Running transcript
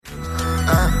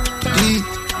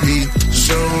IDP,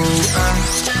 so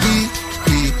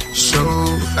IDP, so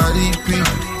IDP,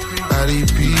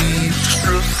 IDP.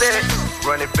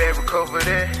 Running back over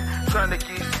there, trying to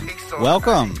get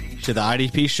Welcome to the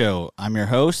IDP show. I'm your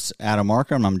host, Adam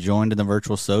Markham. I'm joined in the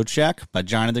virtual Soul Check by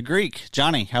Johnny the Greek.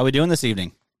 Johnny, how are we doing this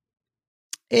evening?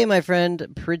 Hey, my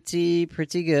friend. Pretty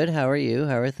good. How are you?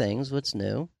 How are things? What's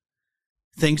new?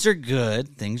 Things are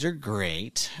good. Things are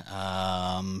great.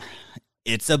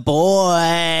 It's a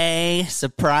boy.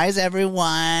 Surprise,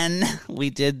 everyone. We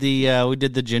did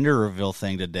the gender reveal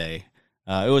thing today.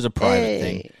 It was a private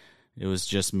thing. It was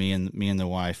just me and the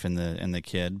wife and the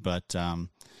kid. But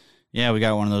yeah, we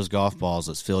got one of those golf balls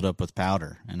that's filled up with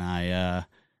powder, and I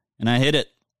hit it,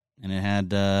 and it had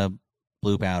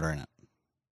blue powder in it.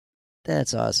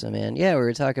 That's awesome, man. Yeah, we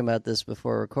were talking about this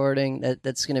before recording.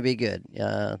 That's going to be good.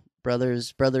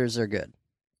 Brothers are good.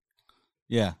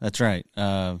 Yeah, that's right.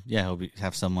 Yeah,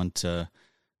 have someone to,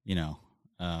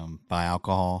 buy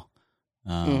alcohol.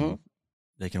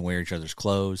 They can wear each other's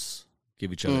clothes,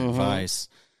 give each other advice.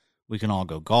 We can all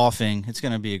go golfing. It's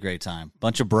going to be a great time.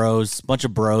 Bunch of bros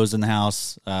in the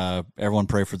house. Everyone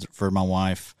pray for my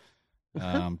wife.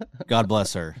 God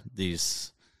bless her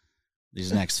these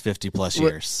next 50 plus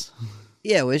years.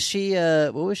 Yeah, was she?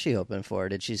 What was she hoping for?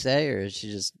 Did she say, or is she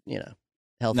just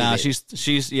healthy? Nah, baby?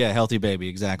 she's healthy baby,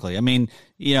 exactly. I mean,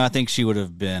 I think she would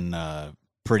have been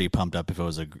pretty pumped up if it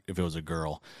was a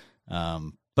girl.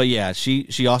 But yeah,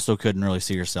 she also couldn't really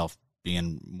see herself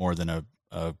being more than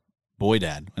a boy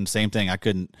dad. And same thing, I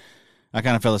kind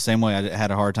of felt the same way. I had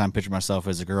a hard time picturing myself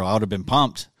as a girl. I would have been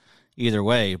pumped either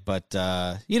way, but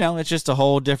it's just a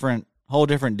whole different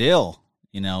deal.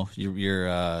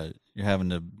 You're having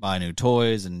to buy new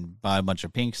toys and buy a bunch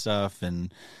of pink stuff,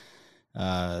 and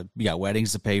you got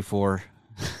weddings to pay for.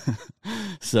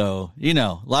 So,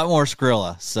 a lot more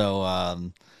Skrilla.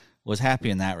 So, was happy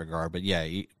in that regard, but yeah,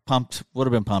 would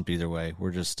have been pumped either way.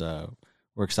 We're just,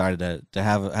 we're excited to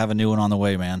have a new one on the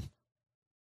way, man.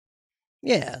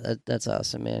 Yeah, that's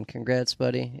awesome, man. Congrats,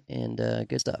 buddy, and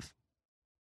good stuff.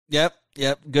 Yep,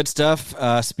 good stuff.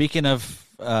 Speaking of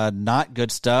not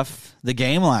good stuff, the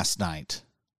game last night.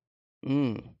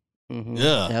 Mm-hmm.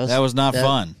 That was not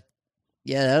fun.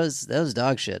 Yeah, that was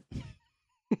dog shit.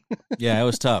 Yeah, it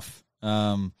was tough.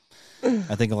 I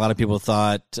think a lot of people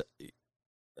thought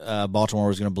Baltimore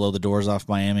was going to blow the doors off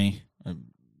Miami,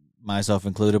 myself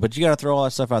included. But you got to throw all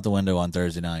that stuff out the window on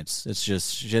Thursday nights. It's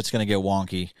just shit's going to get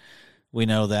wonky. We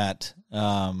know that.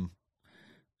 One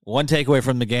takeaway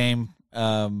from the game,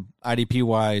 IDP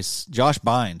wise, Josh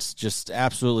Bynes just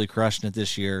absolutely crushing it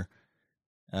this year.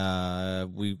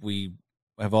 We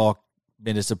have all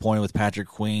been disappointed with Patrick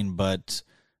Queen, but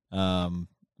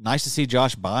nice to see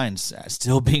Josh Bynes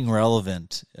still being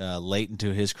relevant late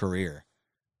into his career.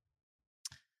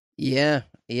 Yeah,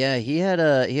 he had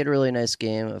a really nice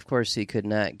game. Of course, he could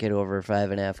not get over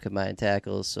 5.5 combined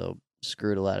tackles, so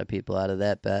screwed a lot of people out of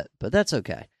that bet, but that's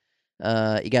okay.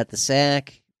 You got the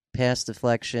sack, pass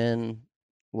deflection,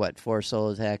 4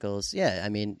 solo tackles. Yeah, I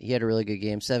mean, he had a really good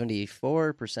game.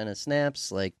 74% of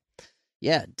snaps.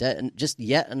 Just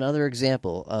yet another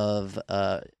example of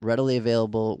readily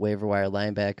available waiver wire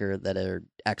linebacker that are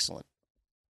excellent.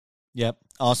 Yep.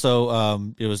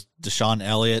 Also, it was Deshaun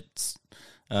Elliott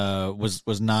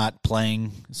was not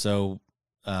playing, so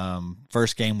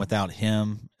first game without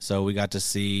him. So we got to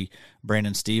see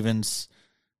Brandon Stevens.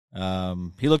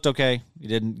 He looked okay. He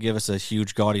didn't give us a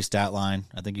huge gaudy stat line.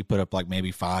 I think he put up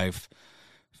maybe five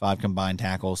combined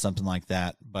tackles, something like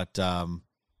that. But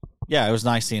yeah, it was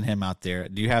nice seeing him out there.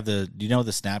 Do you know what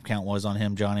the snap count was on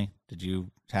him, Johnny? Did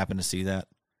you happen to see that?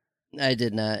 I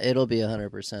did not. It'll be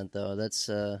 100% though. That's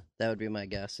that would be my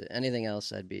guess. Anything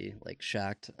else, I'd be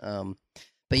shocked.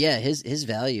 But yeah, his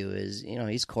value is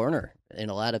he's corner in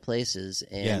a lot of places,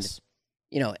 and yes.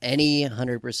 Any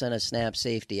 100% of snap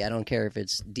safety, I don't care if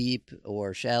it's deep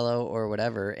or shallow or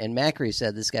whatever. And Macri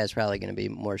said this guy's probably going to be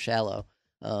more shallow,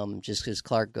 just because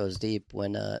Clark goes deep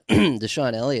when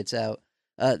Deshaun Elliott's out.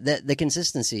 The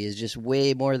consistency is just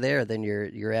way more there than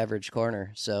your average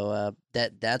corner. So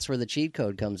that's where the cheat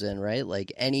code comes in, right?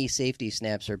 Any safety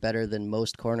snaps are better than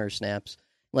most corner snaps,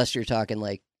 unless you're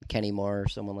talking Kenny Moore or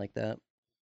someone like that.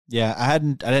 Yeah, I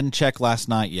didn't check last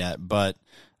night yet, but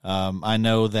I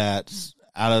know that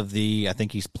out of I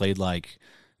think he's played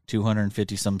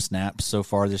 250 some snaps so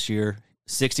far this year.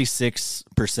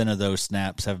 66% of those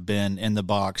snaps have been in the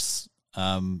box,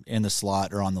 in the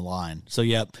slot, or on the line. So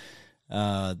yep,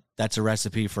 that's a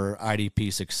recipe for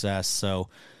IDP success. So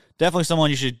definitely someone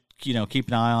you should keep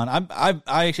an eye on.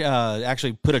 I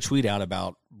actually put a tweet out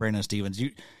about Brandon Stevens.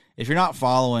 If you're not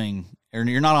following or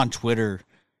you're not on Twitter,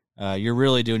 you're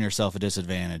really doing yourself a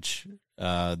disadvantage.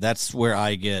 That's where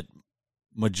I get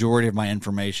majority of my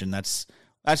information. That's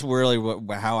really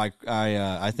how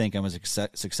I think I'm as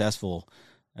successful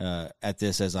at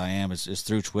this as I am is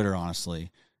through Twitter,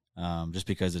 honestly. Just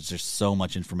because it's just so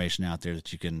much information out there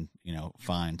that you can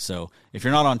find. So if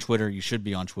you're not on Twitter, you should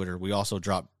be on Twitter. We also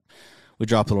drop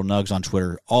little nugs on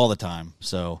Twitter all the time.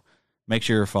 So make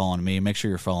sure you're following me. Make sure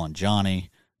you're following Johnny.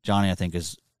 Johnny, I think,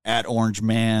 is at Orange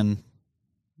Man.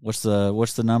 What's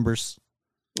the numbers?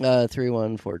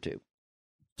 3142.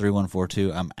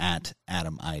 3142. I'm at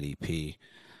Adam IDP.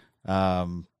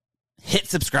 Hit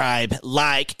subscribe,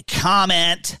 like,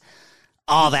 comment,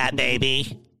 all that,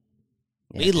 baby.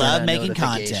 Yeah, we love making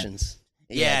content.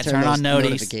 Yeah, turn on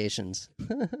notifications.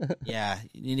 Yeah,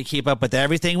 you need to keep up with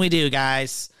everything we do,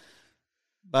 guys.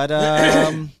 But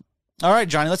all right,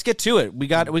 Johnny, let's get to it. We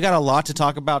got a lot to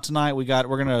talk about tonight. We got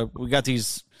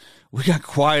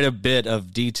quite a bit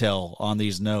of detail on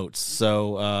these notes.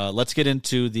 So let's get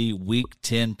into the Week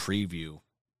 10 preview.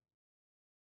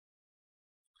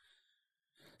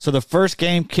 So the first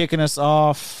game kicking us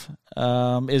off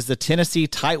is the Tennessee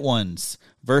Titans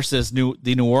versus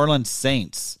the New Orleans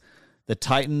Saints. The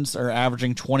Titans are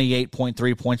averaging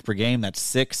 28.3 points per game. That's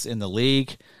 6th in the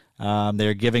league.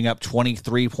 They're giving up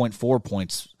 23.4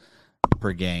 points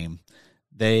per game.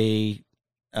 They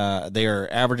are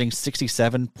averaging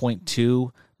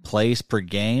 67.2 plays per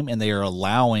game, and they are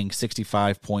allowing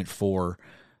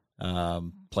 65.4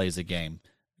 plays a game.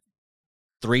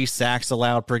 3 sacks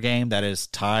allowed per game. That is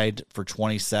tied for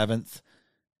 27th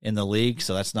in the league,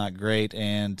 so that's not great.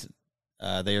 And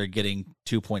they are getting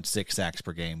 2.6 sacks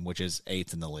per game, which is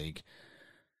 8th in the league.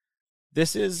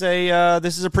 This is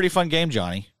a pretty fun game,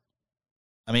 Johnny.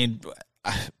 I mean,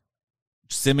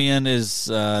 Simeon is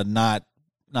not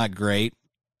great.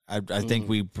 I think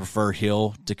we prefer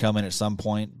Hill to come in at some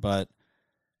point, but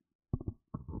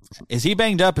is he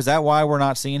banged up? Is that why we're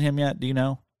not seeing him yet? Do you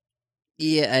know?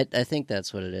 Yeah, I think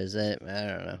that's what it is. I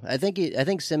don't know. I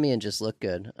think Simeon just looked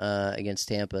good against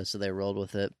Tampa, so they rolled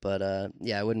with it. But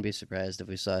yeah, I wouldn't be surprised if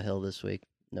we saw Hill this week,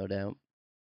 no doubt.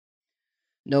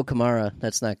 No Kamara,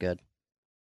 that's not good.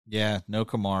 Yeah, no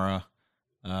Kamara.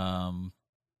 I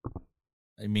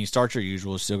mean, start your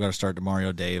usual. Still got to start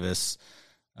DeMario Davis,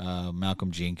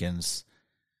 Malcolm Jenkins,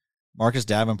 Marcus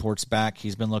Davenport's back.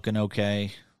 He's been looking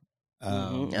okay.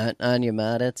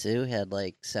 Onyemata too had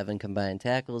like 7 combined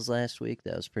tackles last week.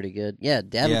 That was pretty good. Yeah,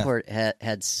 Davenport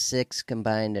had 6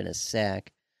 combined and a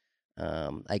sack.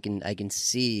 I can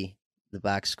see the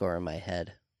box score in my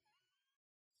head.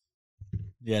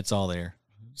 Yeah, it's all there.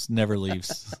 It never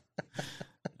leaves.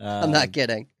 I'm not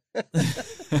kidding.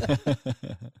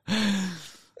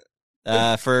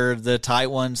 For the tight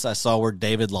ones, I saw where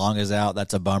David Long is out.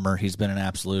 That's a bummer. He's been an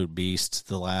absolute beast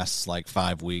the last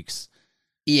 5 weeks.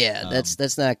 Yeah,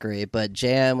 that's not great. But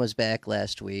Jam was back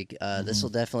last week. This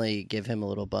will definitely give him a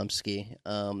little bump ski.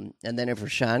 And then if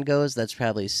Rashawn goes, that's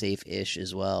probably safe-ish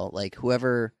as well. Like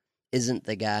whoever isn't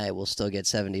the guy will still get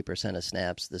 70% of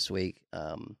snaps this week.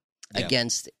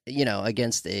 Against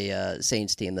a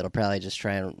Saints team that'll probably just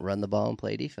try and run the ball and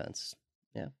play defense.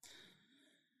 Yeah.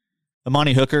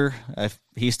 Amani Hooker,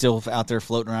 he's still out there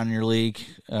floating around in your league,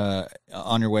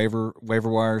 on your waiver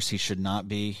wires. He should not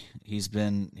be. He's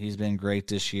been great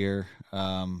this year.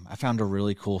 I found a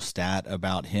really cool stat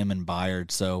about him and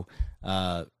Byard. So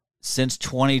since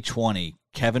 2020,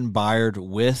 Kevin Byard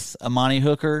with Amani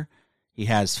Hooker, he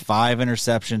has 5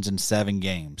 interceptions in 7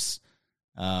 games.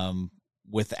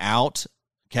 Without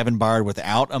Kevin Byard,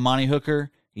 without Amani Hooker,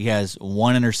 he has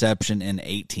 1 interception in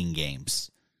 18 games.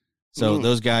 So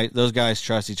those guys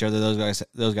trust each other.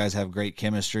 Those guys have great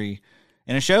chemistry,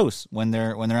 and it shows when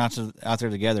they're out there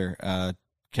together.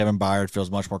 Kevin Byard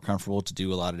feels much more comfortable to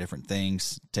do a lot of different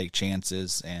things, take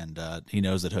chances, and he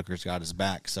knows that Hooker's got his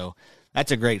back. So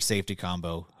that's a great safety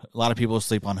combo. A lot of people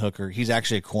sleep on Hooker. He's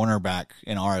actually a cornerback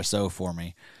in RSO for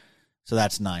me, so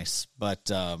that's nice. But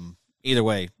either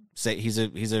way, he's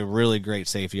a really great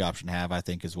safety option to have, I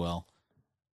think, as well.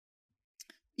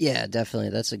 Yeah, definitely.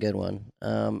 That's a good one.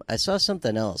 I saw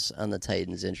something else on the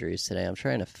Titans injuries today. I'm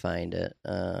trying to find it.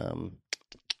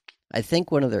 I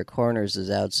think one of their corners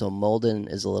is out, so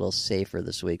Molden is a little safer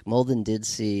this week. Molden did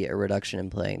see a reduction in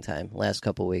playing time last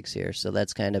couple weeks here, so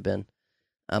that's kind of been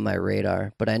on my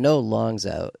radar. But I know Long's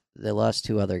out. They lost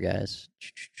 2 other guys.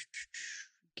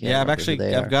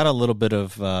 I've got a little bit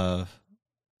of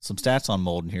some stats on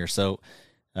Molden here. So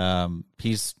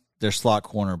he's their slot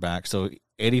cornerback. So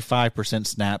 85%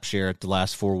 snap share at the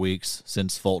last 4 weeks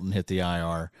since Fulton hit the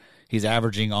IR. He's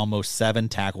averaging almost 7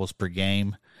 tackles per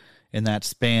game in that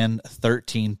span,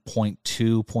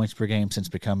 13.2 points per game since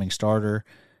becoming starter.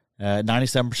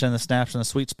 97% of the snaps in the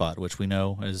sweet spot, which we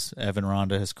know, as Evan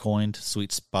Ronda has coined,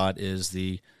 sweet spot is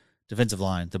the defensive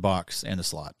line, the box, and the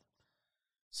slot.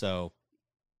 So,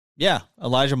 yeah,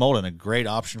 Elijah Molden, a great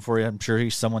option for you. I'm sure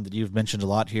he's someone that you've mentioned a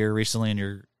lot here recently in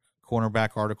your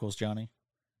cornerback articles, Johnny.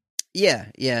 Yeah,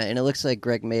 and it looks like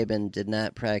Greg Maben did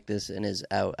not practice and is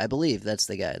out. I believe that's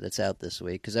the guy that's out this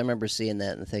week, because I remember seeing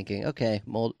that and thinking, okay,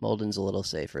 Molden's a little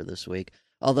safer this week.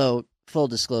 Although, full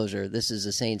disclosure, this is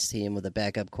a Saints team with a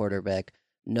backup quarterback,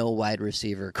 no wide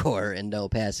receiver core, and no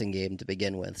passing game to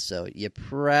begin with, so you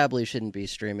probably shouldn't be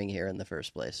streaming here in the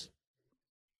first place.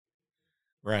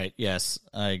 Right, yes,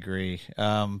 I agree.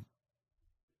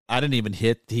 I didn't even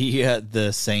hit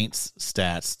the Saints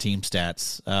stats, team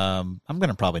stats. I'm going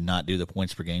to probably not do the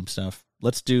points per game stuff.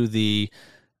 Let's do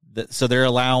so they're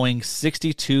allowing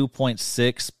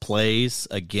 62.6 plays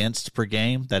against per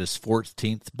game. That is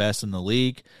 14th best in the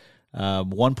league.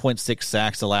 1.6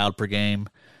 sacks allowed per game.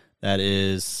 That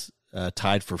is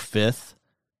tied for 5th.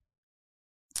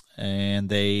 And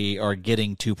they are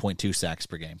getting 2.2 sacks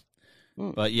per game.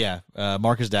 But yeah,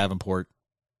 Marcus Davenport,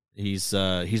 he's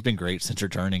been great since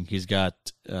returning. He's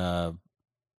got grades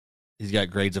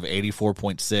of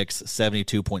 84.6,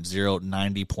 72.0,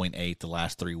 90.8 the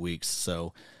last 3 weeks.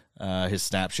 So his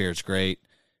snap share is great.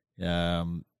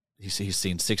 He's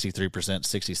seen 63%,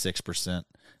 66%,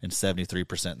 and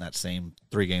 73% in that same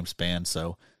 3-game span.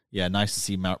 So yeah, nice to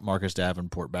see Marcus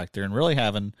Davenport back there and really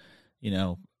having,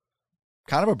 kind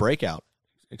of a breakout,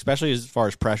 especially as far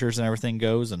as pressures and everything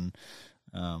goes, and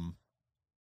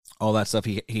all that stuff.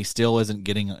 He still isn't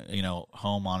getting,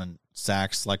 home on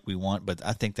sacks like we want, but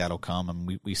I think that'll come,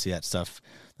 and we see that stuff.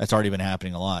 That's already been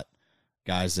happening a lot.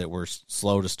 Guys that were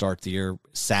slow to start the year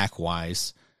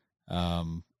sack-wise,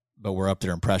 but we're up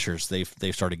there in pressures.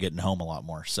 They've started getting home a lot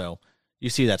more. So you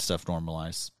see that stuff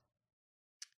normalize.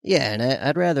 Yeah, and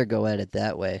I'd rather go at it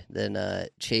that way than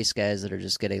chase guys that are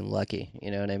just getting lucky.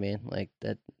 You know what I mean? Like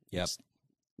that. Yep.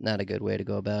 Not a good way to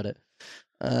go about it.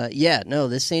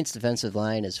 This Saints defensive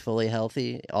line is fully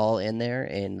healthy, all in there,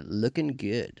 and looking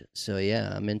good. So,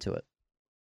 yeah, I'm into it.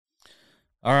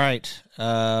 All right.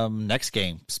 Next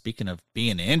game. Speaking of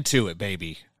being into it,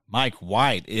 baby, Mike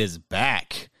White is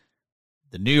back.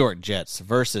 The New York Jets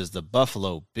versus the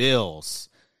Buffalo Bills.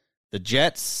 The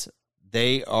Jets,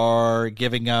 they are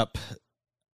giving up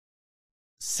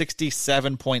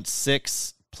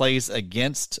 67.6 plays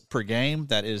against per game.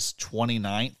 That is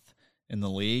 29th in the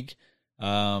league.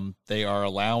 They are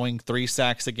allowing 3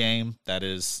 sacks a game. That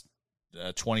is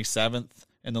 27th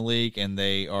in the league, and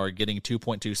they are getting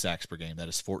 2.2 sacks per game. That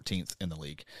is 14th in the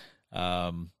league.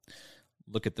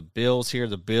 Look at the Bills here.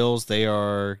 The Bills, they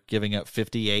are giving up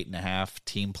 58.5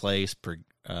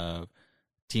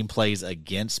 team plays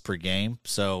against per game.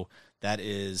 So that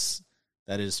is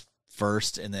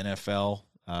first in the NFL.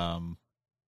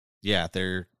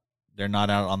 They're not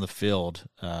out on the field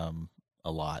a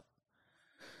lot.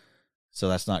 So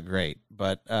that's not great.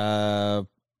 But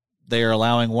they are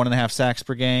allowing 1.5 sacks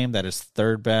per game. That is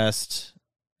third best.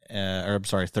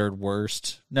 Third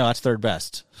worst. No, that's third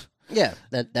best. Yeah,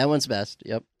 that one's best.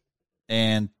 Yep.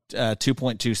 And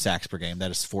 2.2 sacks per game.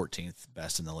 That is 14th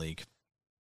best in the league.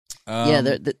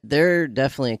 There are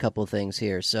definitely a couple of things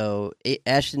here. So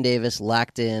Ashton Davis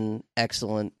locked in,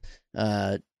 excellent.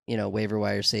 Waiver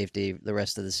wire safety the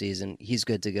rest of the season. He's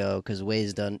good to go because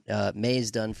May's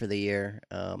done for the year.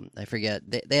 I forget.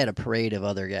 They had a parade of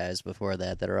other guys before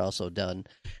that are also done.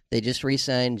 They just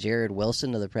re-signed Jared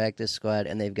Wilson to the practice squad,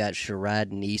 and they've got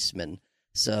Sherrod Niesman.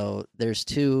 So there's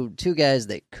two guys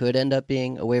that could end up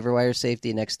being a waiver wire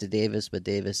safety next to Davis, but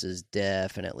Davis is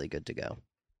definitely good to go.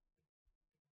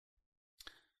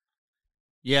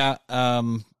 Yeah.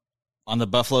 On the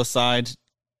Buffalo side,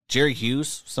 Jerry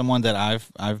Hughes, someone that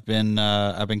I've been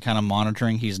kind of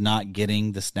monitoring. He's not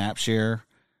getting the snap share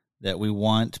that we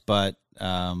want, but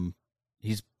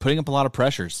he's putting up a lot of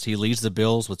pressures. He leads the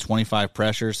Bills with 25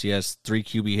 pressures. He has 3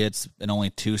 QB hits and only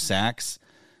 2 sacks,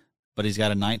 but he's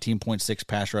got a 19.6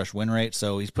 pass rush win rate.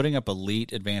 So he's putting up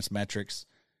elite advanced metrics.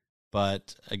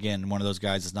 But again, one of those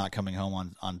guys is not coming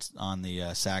home on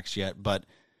the sacks yet. But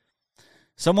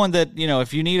someone that,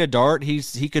 if you need a dart, he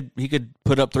could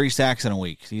put up 3 sacks in a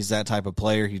week. He's that type of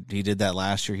player. He did that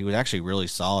last year. He was actually really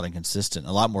solid and consistent,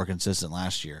 a lot more consistent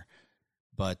last year.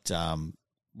 But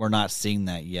we're not seeing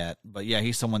that yet. But yeah,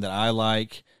 he's someone that I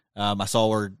like. I saw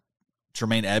where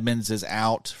Tremaine Edmonds is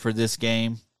out for this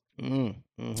game.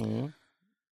 Mm-hmm.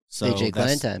 So AJ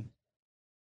Klein time.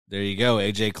 There you go,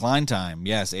 AJ Klein time.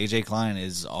 Yes, AJ Klein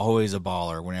is always a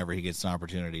baller whenever he gets an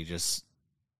opportunity. Just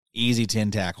easy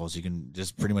 10 tackles. You can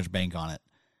just pretty much bank on it.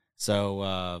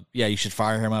 So, you should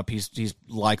fire him up. He's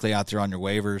likely out there on your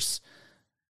waivers.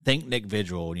 Think Nick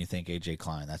Vigil when you think AJ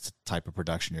Klein. That's the type of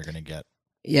production you're going to get.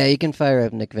 Yeah, you can fire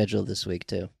up Nick Vigil this week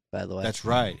too, by the way. That's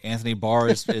right. Anthony Barr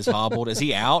is hobbled. Is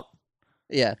he out?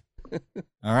 Yeah.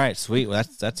 All right, sweet. Well,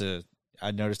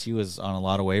 I noticed he was on a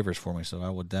lot of waivers for me, so I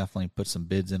will definitely put some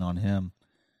bids in on him.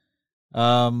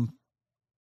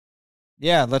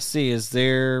 Yeah, let's see. Is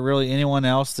there really anyone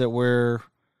else that we're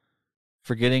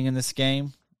forgetting in this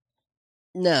game?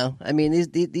 No, I mean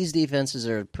these defenses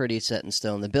are pretty set in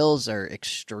stone. The Bills are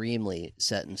extremely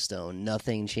set in stone.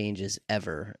 Nothing changes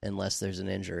ever unless there's an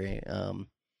injury.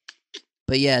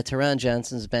 But yeah, Teron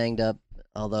Johnson's banged up.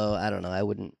 Although I don't know, I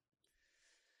wouldn't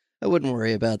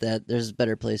worry about that. There's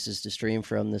better places to stream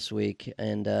from this week.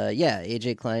 And yeah,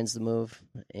 AJ Klein's the move.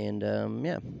 And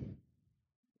yeah,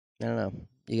 I don't know.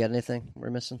 You got anything we're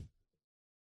missing?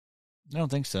 I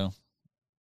don't think so.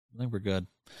 I think we're good.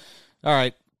 All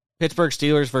right. Pittsburgh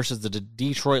Steelers versus the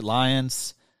Detroit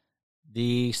Lions.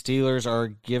 The Steelers are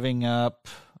giving up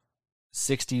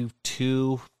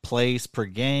 62 plays per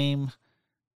game.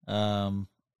 I'm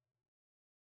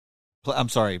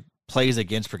sorry, plays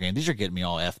against per game. These are getting me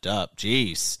all effed up.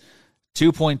 Jeez.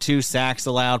 2.2 sacks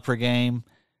allowed per game,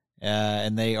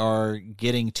 and they are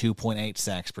getting 2.8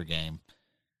 sacks per game.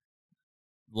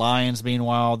 Lions,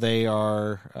 meanwhile, they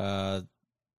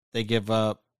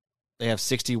have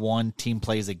 61 team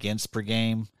plays against per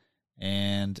game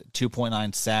and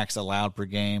 2.9 sacks allowed per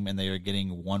game, and they are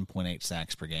getting 1.8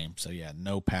 sacks per game. So, yeah,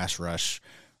 no pass rush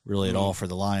really at all for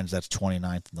the Lions. That's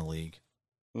 29th in the league.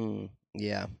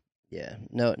 Yeah.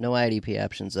 No IDP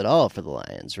options at all for the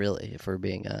Lions, really, if we're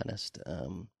being honest.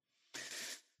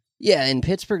 Yeah, and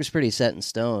Pittsburgh's pretty set in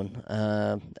stone.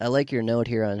 I like your note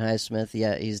here on Highsmith.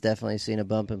 Yeah, he's definitely seen a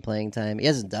bump in playing time. He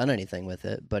hasn't done anything with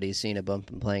it, but he's seen a bump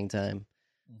in playing time.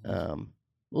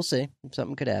 We'll see.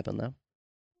 Something could happen though.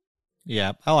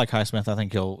 Yeah, I like Highsmith. I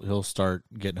think he'll start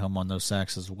getting home on those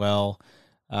sacks as well.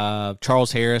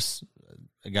 Charles Harris,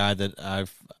 a guy that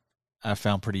I've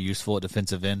found pretty useful at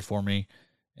defensive end for me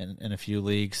in a few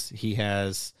leagues. He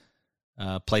has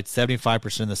played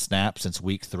 75% of the snaps since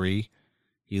week 3.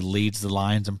 He leads the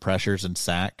Lions in pressures and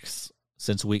sacks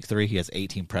since week 3. He has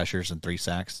 18 pressures and 3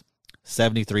 sacks.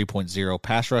 73.0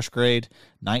 pass rush grade,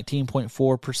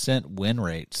 19.4% win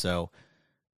rate. So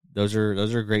those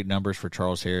are great numbers for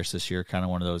Charles Harris this year. Kind of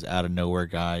one of those out of nowhere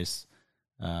guys.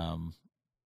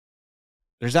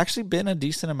 There's actually been a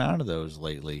decent amount of those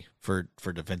lately for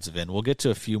defensive end. We'll get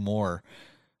to a few more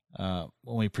when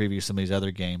we preview some of these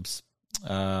other games.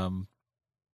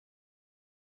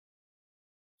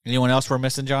 Anyone else we're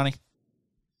missing, Johnny?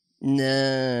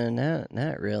 No,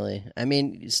 not really. I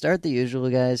mean, you start the usual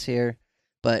guys here,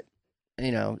 but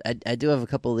I do have a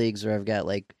couple leagues where I've got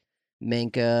like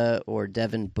Minka or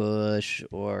Devin Bush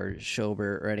or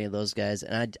Schobert or any of those guys,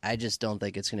 and I just don't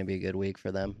think it's going to be a good week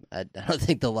for them. I don't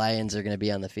think the Lions are going to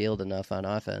be on the field enough on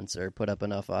offense or put up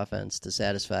enough offense to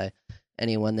satisfy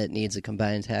anyone that needs a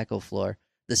combined tackle floor.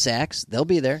 The sacks, they'll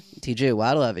be there. TJ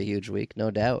Watt will have a huge week, no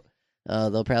doubt.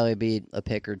 They'll probably be a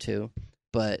pick or two,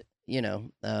 but I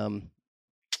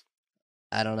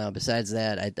don't know. Besides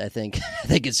that, I think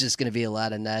it's just going to be a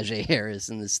lot of Najee Harris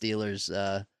and the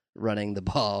Steelers running the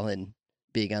ball and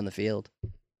being on the field.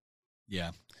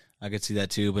 Yeah, I could see that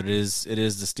too. But it is the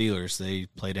Steelers. They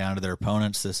play down to their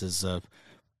opponents. This is a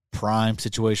prime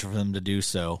situation for them to do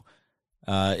so.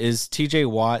 Is TJ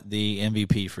Watt the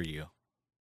MVP for you?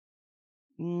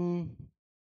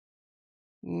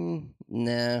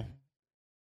 Nah,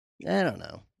 I don't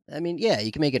know. I mean, yeah,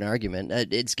 you can make an argument.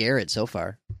 It's Garrett so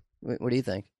far. What do you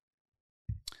think?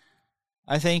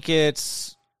 I think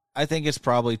it's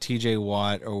probably TJ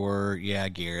Watt or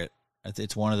Garrett.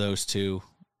 It's one of those two.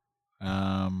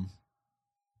 Yeah,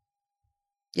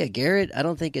 Garrett, I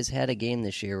don't think has had a game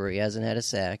this year where he hasn't had a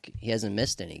sack. He hasn't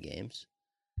missed any games.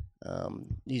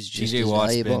 He's just TJ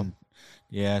Watt's valuable.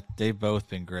 They've both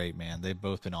been great, man. They've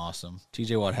both been awesome.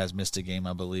 TJ Watt has missed a game,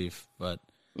 I believe, but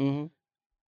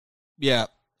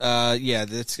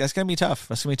that's gonna be tough.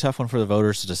 That's gonna be a tough one for the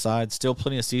voters to decide. Still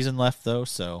plenty of season left though,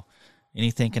 so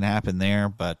anything can happen there.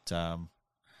 But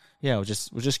we're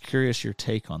just curious your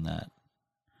take on that.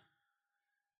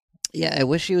 Yeah, I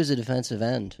wish he was a defensive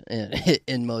end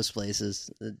in most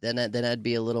places. Then I'd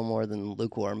be a little more than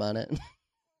lukewarm on it.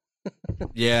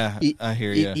 Yeah, I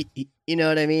hear you. You know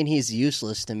what I mean? He's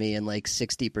useless to me in like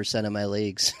 60% of my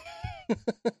leagues.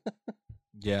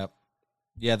 Yeah.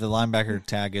 Yeah, the linebacker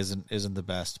tag isn't the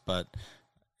best, but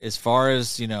as far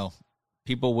as,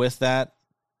 people with that,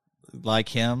 like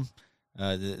him,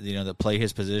 that play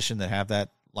his position, that have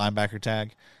that linebacker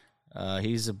tag,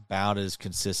 he's about as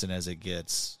consistent as it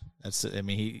gets.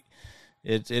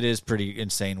 it is pretty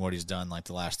insane what he's done like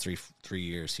the last three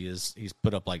years. He's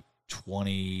put up like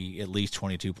at least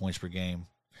 22 points per game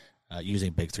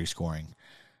using big three scoring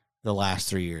the last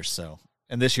 3 years. So,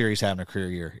 and this year he's having a career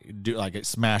year,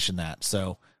 smashing that.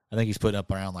 So I think he's putting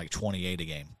up around like 28 a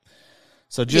game.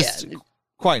 So just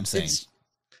quite insane.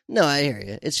 No, I hear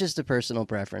you. It's just a personal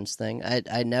preference thing.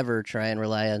 I never try and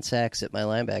rely on sacks at my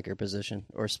linebacker position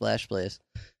or splash plays.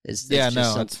 It's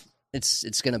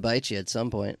going to bite you at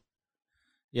some point.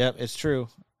 Yep, it's true.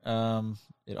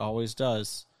 It always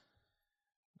does.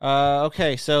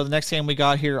 Okay, so the next game we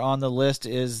got here on the list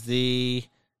is the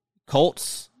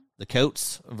Colts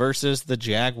versus the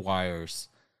Jaguars.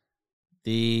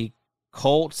 The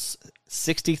Colts,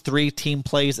 63 team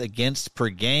plays against per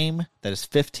game. That is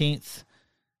 15th.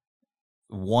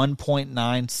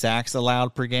 1.9 sacks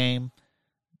allowed per game.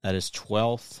 That is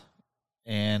 12th.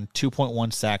 And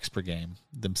 2.1 sacks per game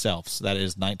themselves. That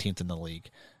is 19th in the league.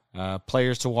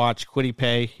 Players to watch: Kwity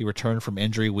Paye. He returned from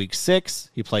injury week 6.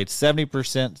 He played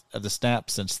 70% of the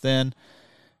snaps since then.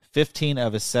 15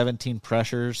 of his 17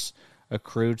 pressures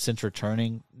accrued since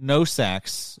returning. No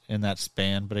sacks in that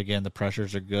span, but again, the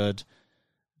pressures are good.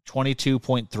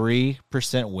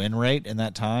 22.3% win rate in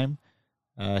that time.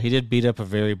 He did beat up a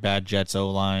very bad Jets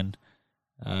O-line.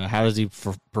 How does he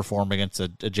perform against a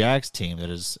Jags team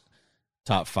that is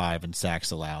top 5 in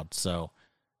sacks allowed? So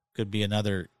could be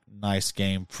another nice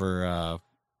game for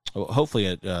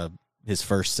hopefully his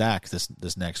first sack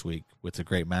this next week with a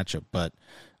great matchup. But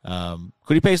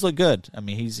Kwity Paye's looked good. I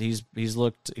mean, he's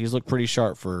looked pretty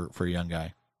sharp for a young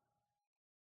guy.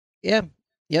 Yeah.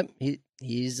 Yep.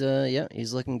 He's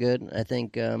looking good. I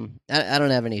think I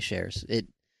don't have any shares.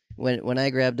 When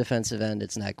I grab defensive end,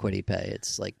 it's not Kwity Paye.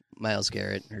 It's like Myles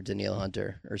Garrett or Danielle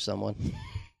Hunter or someone.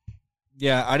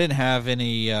 Yeah, I didn't have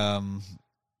any. I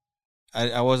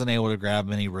wasn't able to grab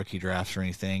any rookie drafts or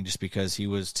anything just because he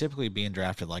was typically being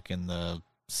drafted like in the,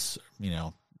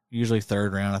 usually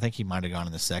third round. I think he might have gone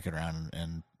in the second round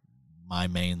in my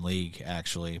main league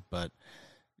actually, but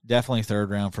definitely third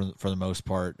round for the most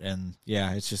part. And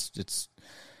yeah,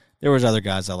 there was other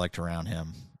guys I liked around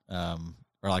him.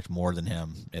 Or liked more than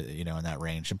him, in that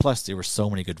range. And plus, there were so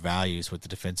many good values with the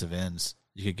defensive ends.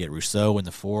 You could get Rousseau in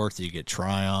the 4th. You could get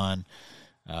Tryon.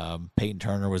 Peyton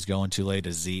Turner was going too late.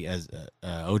 As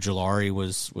Ojulari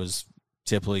was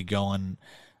typically going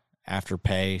after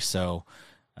Paye. So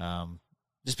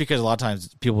just because a lot of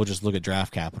times people just look at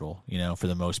draft capital, for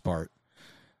the most part.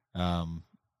 We're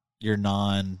in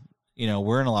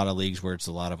a lot of leagues where it's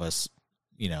a lot of us,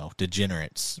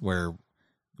 degenerates where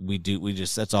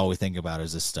that's all we think about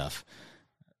is this stuff.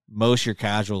 Most of your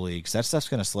casual leagues, that stuff's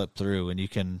going to slip through, and you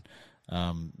can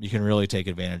really take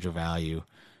advantage of value.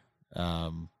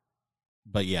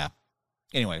 But yeah,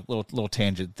 anyway, little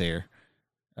tangent there.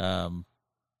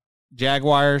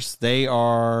 Jaguars, they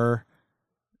are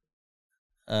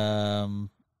team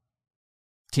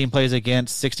plays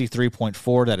against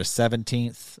 63.4. That is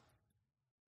 17th.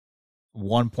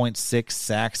 1.6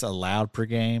 sacks allowed per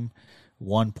game.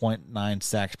 1.9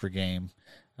 sacks per game.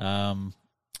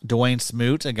 Dwayne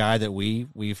Smoot, a guy that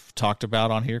we've talked about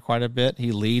on here quite a bit,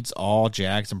 he leads all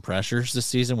Jags in pressures this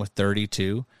season with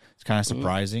 32. It's kind of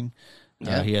surprising.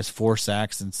 Yeah. He has 4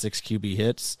 sacks and 6 QB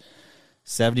hits.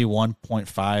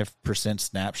 71.5%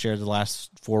 snap share the last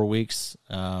 4 weeks.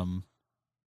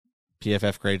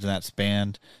 PFF grades in that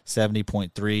span: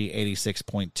 70.3,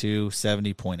 86.2,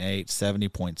 70.8,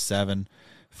 70.7.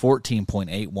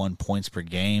 14.81 points per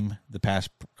game the past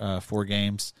 4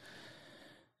 games.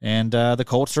 And the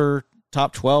Colts are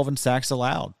top 12 in sacks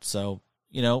allowed. So,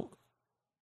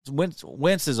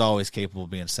 Wentz is always capable of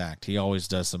being sacked. He always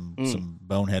does some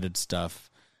boneheaded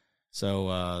stuff.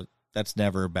 So that's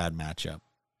never a bad matchup.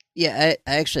 Yeah,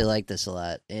 I actually like this a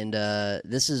lot. And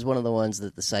this is one of the ones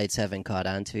that the sites haven't caught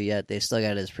on to yet. They still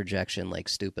got his projection like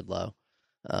stupid low.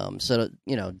 So,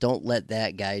 don't let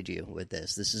that guide you with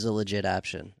this. This is a legit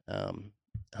option.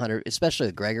 Hunter, especially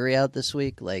with Gregory out this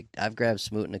week, like I've grabbed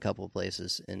Smoot in a couple of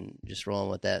places and just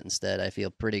rolling with that instead. I feel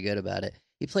pretty good about it.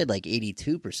 He played like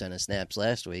 82% of snaps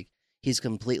last week. He's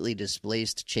completely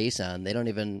displaced Chase on.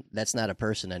 That's not a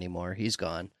person anymore. He's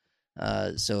gone.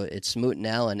 So it's Smoot and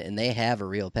Allen, and they have a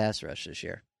real pass rush this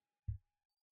year.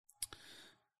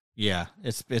 Yeah,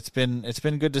 it's been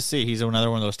good to see. He's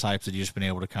another one of those types that you've just been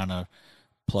able to kind of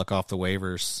pluck off the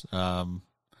waivers.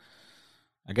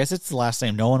 I guess it's the last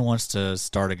name. No one wants to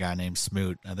start a guy named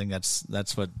Smoot. I think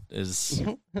that's what is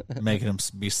making him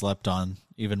be slept on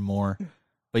even more.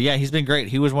 But yeah, he's been great.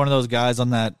 He was one of those guys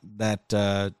on that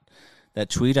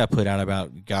tweet I put out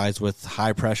about guys with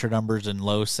high pressure numbers and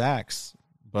low sacks.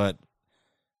 But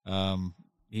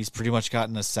he's pretty much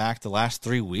gotten a sack the last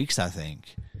 3 weeks, I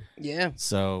think. Yeah.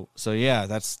 So yeah,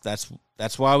 that's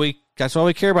why we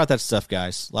care about that stuff,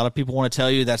 guys. A lot of people want to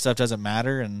tell you that stuff doesn't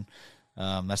matter and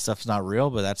that stuff's not real,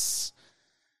 but that's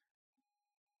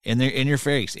in their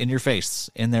face,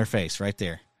 right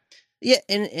there. Yeah,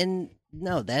 and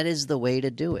no, that is the way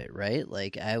to do it, right?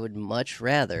 Like, I would much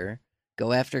rather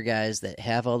go after guys that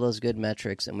have all those good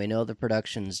metrics and we know the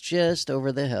production's just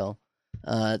over the hill,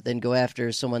 than go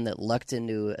after someone that lucked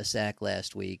into a sack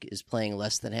last week, is playing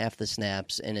less than half the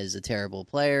snaps, and is a terrible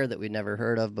player that we'd never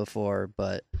heard of before,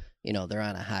 but, they're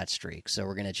on a hot streak, so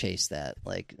we're going to chase that.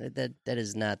 Like, that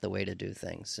is not the way to do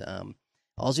things.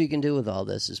 All you can do with all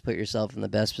this is put yourself in the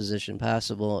best position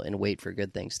possible and wait for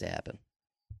good things to happen.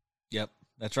 Yep,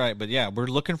 that's right. But yeah, we're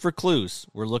looking for clues.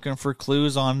 We're looking for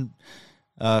clues on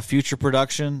future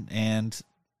production, and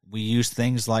we use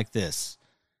things like this.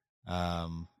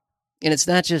 And it's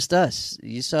not just us.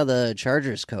 You saw the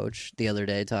Chargers coach the other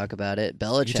day talk about it.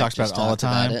 Belichick he talks about it all the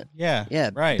time. Yeah,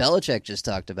 right. Belichick just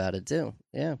talked about it too.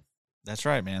 Yeah, that's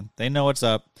right, man. They know what's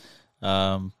up.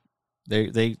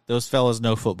 They those fellas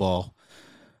know football,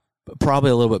 but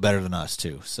probably a little bit better than us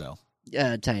too. So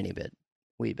yeah, a tiny bit,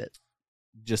 wee bit.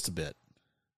 Just a bit.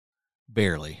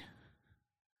 Barely.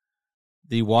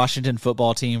 The Washington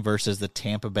football team versus the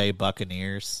Tampa Bay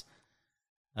Buccaneers.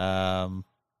 I'm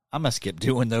going to skip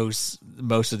doing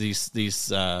most of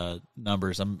these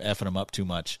numbers. I'm effing them up too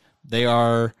much. They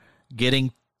are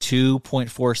getting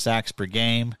 2.4 sacks per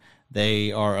game.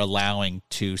 They are allowing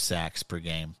 2 sacks per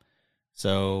game.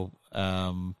 So,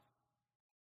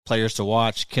 players to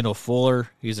watch, Kendall Fuller,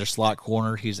 he's their slot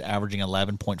corner. He's averaging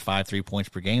 11.53 points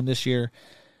per game this year.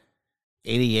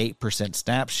 88%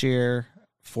 snap share,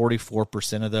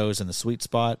 44% of those in the sweet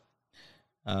spot.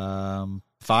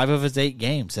 5 of his 8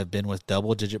 games have been with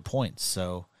double-digit points.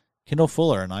 So Kendall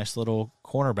Fuller, a nice little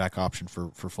cornerback option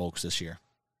for folks this year.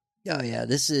 Oh, yeah.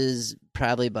 This is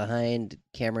probably behind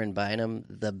Cameron Bynum,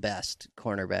 the best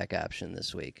cornerback option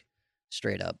this week,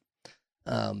 straight up.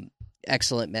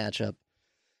 Excellent matchup.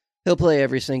 He'll play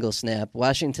every single snap.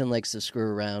 Washington likes to screw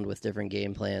around with different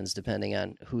game plans depending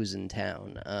on who's in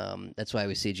town. That's why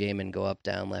we see Jamin go up,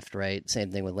 down, left, right. Same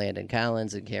thing with Landon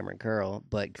Collins and Cameron Curl.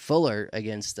 But Fuller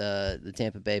against the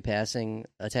Tampa Bay passing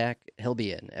attack, he'll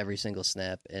be in every single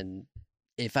snap. And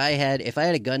if I had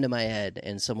a gun to my head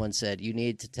and someone said, you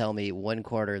need to tell me one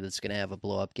corner that's going to have a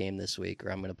blow-up game this week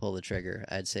or I'm going to pull the trigger,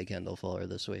 I'd say Kendall Fuller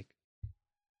this week.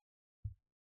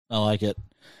 I like it.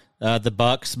 The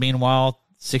Bucs, meanwhile,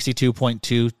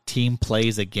 62.2 team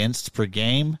plays against per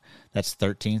game. That's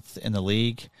 13th in the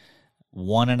league.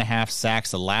 1.5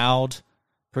 sacks allowed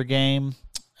per game,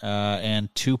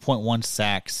 and 2.1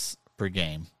 sacks per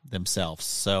game themselves.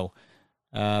 So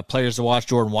players to watch,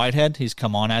 Jordan Whitehead. He's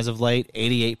come on as of late.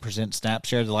 88% snap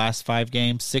share the last 5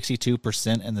 games.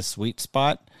 62% in the sweet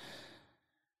spot.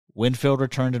 Winfield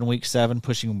returned in Week 7,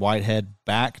 pushing Whitehead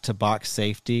back to box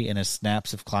safety, and his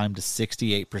snaps have climbed to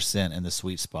 68% in the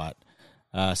sweet spot.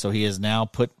 So he has now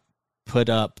put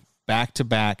up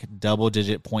back-to-back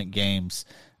double-digit point games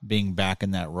being back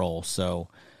in that role. So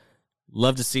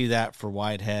love to see that for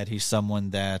Whitehead. He's someone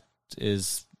that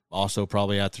is also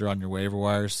probably out there on your waiver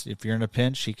wires. If you're in a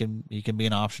pinch, he can be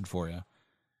an option for you.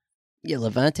 Yeah,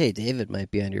 Levante David might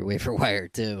be on your waiver wire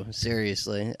too.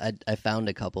 Seriously. I found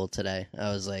a couple today. I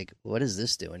was like, what is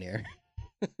this doing here?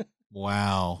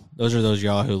 Wow. Those are those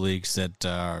Yahoo leagues that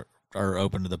are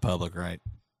open to the public, right?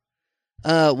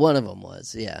 One of them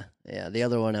was, yeah. Yeah, the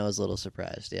other one I was a little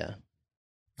surprised, yeah.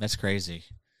 That's crazy.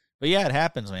 But yeah, it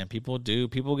happens, man. People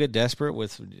get desperate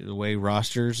with the way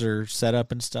rosters are set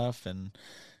up and stuff, and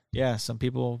yeah, some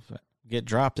people get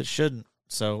dropped that shouldn't.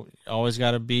 So always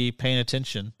got to be paying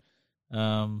attention.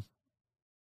 The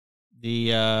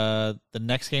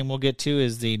next game we'll get to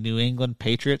is the New England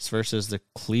Patriots versus the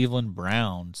Cleveland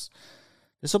Browns.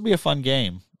 This will be a fun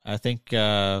game. I think.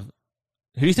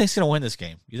 Who do you think's going to win this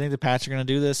game? You think the Pats are going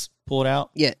to do this, pull it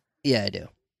out? Yeah, I do.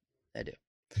 But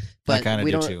I kind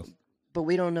of do too. But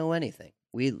we don't know anything.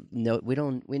 We know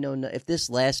if this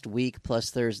last week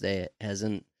plus Thursday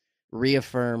hasn't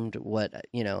reaffirmed what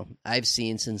I've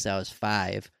seen since I was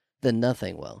 5, then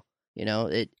nothing will.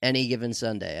 Any given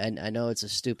Sunday. I know it's a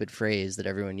stupid phrase that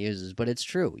everyone uses, but it's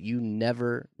true. You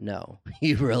never know.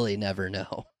 You really never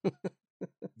know.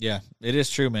 Yeah, it is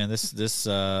true, man.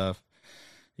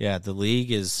 Yeah, the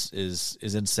league is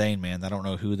insane, man. I don't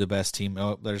know who the best team.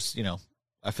 Oh, there's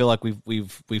I feel like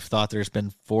we've thought there's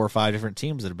been 4 or 5 different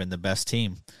teams that have been the best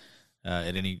team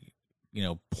at any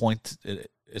point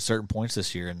at certain points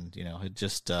this year, and it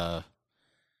just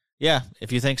yeah.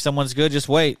 If you think someone's good, just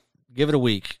wait, give it a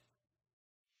week.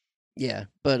 Yeah,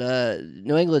 but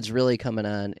New England's really coming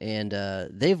on, and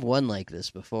they've won like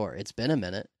this before. It's been a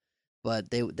minute,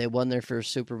 but they won their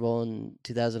first Super Bowl in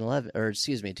 2011, or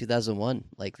excuse me, 2001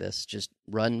 like this. Just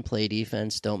run, play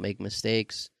defense, don't make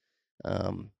mistakes.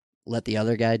 Let the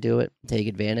other guy do it, take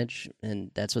advantage, and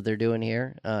that's what they're doing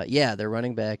here. Yeah, their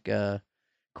running back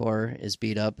core is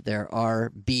beat up. Their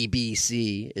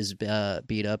RBBC is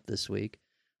beat up this week.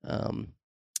 But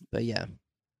yeah,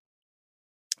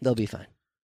 they'll be fine.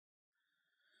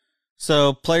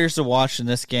 So players to watch in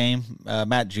this game,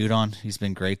 Matt Judon, he's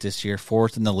been great this year,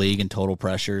 4th in the league in total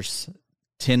pressures,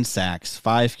 10 sacks,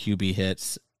 5 QB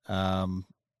hits.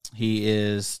 He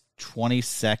is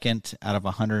 22nd out of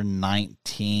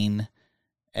 119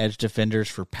 edge defenders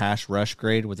for pass rush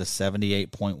grade with a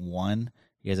 78.1.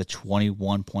 He has a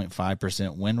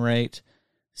 21.5% win rate.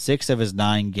 6 of his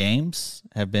 9 games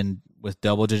have been with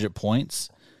double-digit points,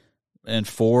 and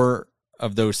 4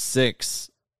 of those 6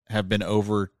 have been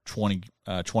over 20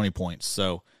 points.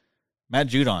 So Matt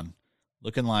Judon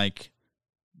looking like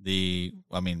he's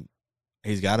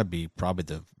got to be probably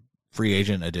the free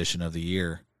agent edition of the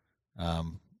year.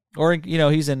 Or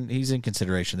he's in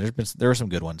consideration. There are some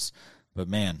good ones, but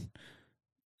man,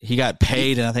 he got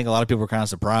paid, and I think a lot of people were kind of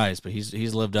surprised, but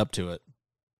he's lived up to it.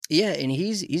 Yeah, and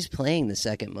he's playing the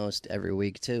second most every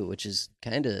week too, which is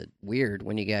kind of weird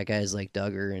when you got guys like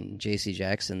Duggar and J.C.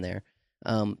 Jackson there.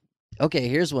 Okay,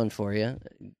 here's one for you.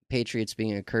 Patriots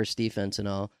being a cursed defense and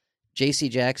all. J.C.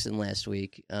 Jackson last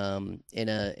week, in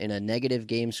a negative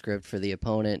game script for the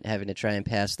opponent, having to try and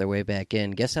pass their way back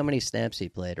in. Guess how many snaps he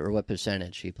played, or what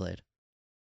percentage he played?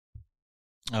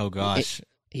 Oh gosh,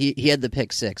 he had the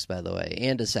pick 6, by the way,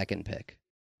 and a second pick.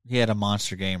 He had a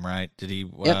monster game, right? Did he?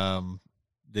 Yep.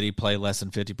 Did he play less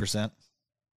than 50%?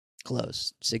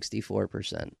 Close,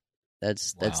 64%.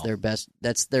 That's Wow. their best.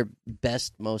 That's their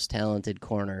best, most talented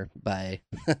corner by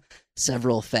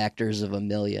several factors of a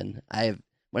million.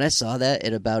 When I saw that,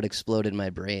 it about exploded my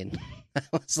brain. I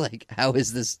was like, "How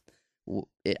is this?"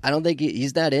 I don't think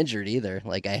he's not injured either.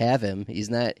 Like, I have him. He's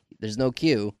not. There's no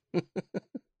Q.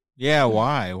 Yeah,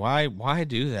 why? Why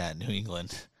do that, New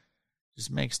England? Just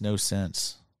makes no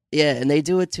sense. Yeah, and they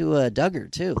do it to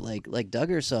Duggar too. Like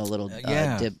Duggar saw a little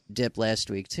Yeah. dip last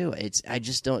week too. I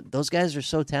just don't. Those guys are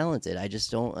so talented. I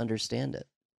just don't understand it.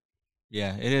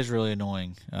 Yeah, it is really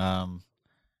annoying.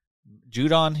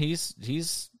 Judon,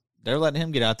 they're letting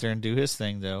him get out there and do his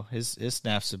thing though. His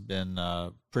snaps have been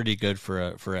pretty good for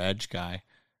an edge guy.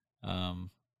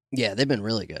 Yeah, they've been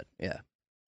really good. Yeah.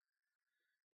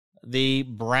 The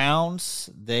Browns,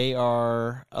 they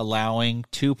are allowing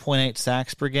 2.8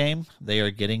 sacks per game. They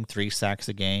are getting 3 sacks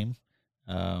a game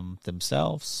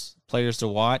themselves. Players to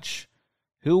watch.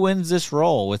 Who wins this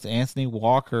role with Anthony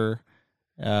Walker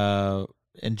and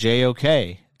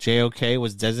JOK? JOK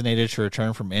was designated to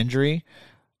return from injury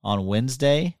on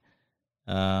Wednesday.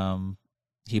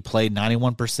 He played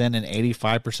 91% and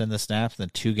 85% of the snaps in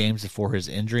the 2 games before his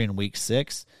injury in Week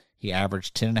 6. He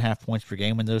averaged 10.5 points per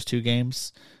game in those 2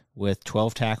 games, with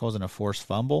 12 tackles and a forced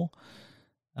fumble.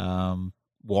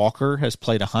 Walker has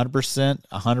played 100%,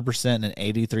 and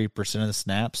 83% of the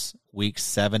snaps, weeks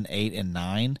 7, 8, and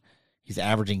 9. He's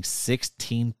averaging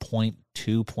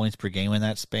 16.2 points per game in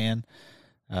that span.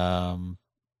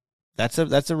 That's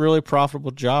a really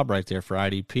profitable job right there for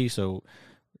IDP. So,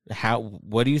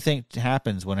 what do you think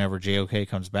happens whenever JOK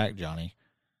comes back, Johnny?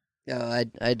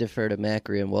 I defer to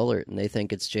Macri and Woolert, and they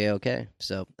think it's JOK.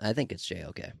 So I think it's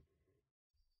JOK.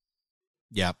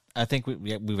 Yeah, I think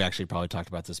we've actually probably talked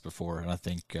about this before, and I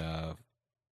think,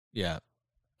 yeah,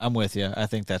 I'm with you. I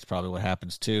think that's probably what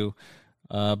happens too.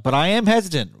 But I am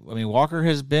hesitant. I mean, Walker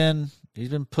he's been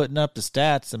putting up the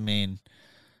stats. I mean,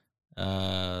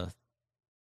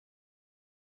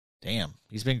 damn,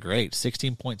 he's been great.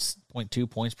 16.2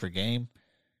 points per game.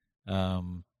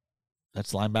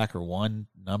 That's linebacker 1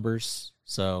 numbers.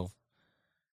 So,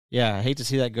 yeah, I hate to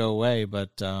see that go away,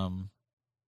 but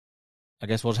I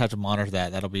guess we'll just have to monitor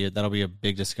that. That'll be a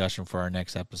big discussion for our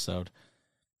next episode.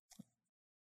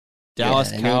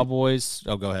 Dallas Cowboys.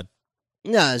 Oh, go ahead.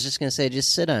 No, I was just gonna say,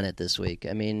 just sit on it this week.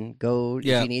 I mean, if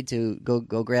you need to, go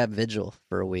grab Vigil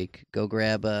for a week. Go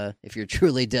grab, if you're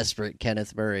truly desperate,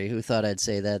 Kenneth Murray. Who thought I'd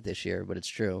say that this year, but it's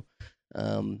true.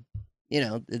 Go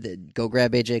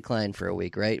grab AJ Klein for a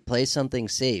week, right? Play something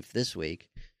safe this week,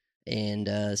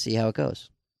 and see how it goes.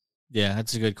 Yeah,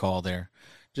 that's a good call there.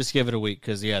 Just give it a week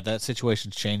because, yeah, that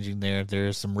situation's changing there.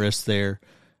 There's some risks there.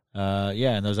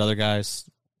 And those other guys,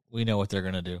 we know what they're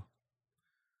going to do.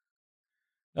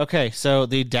 Okay, so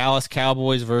the Dallas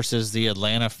Cowboys versus the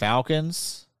Atlanta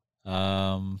Falcons.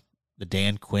 The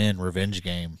Dan Quinn revenge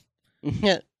game.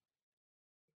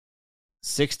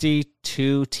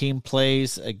 62 team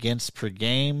plays against per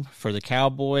game for the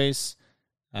Cowboys.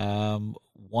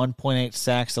 1.8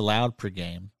 sacks allowed per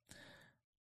game.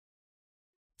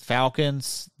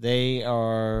 Falcons, they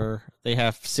have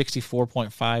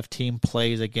 64.5 team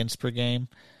plays against per game,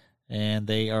 and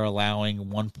they are allowing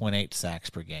 1.8 sacks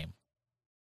per game.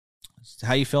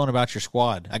 How you feeling about your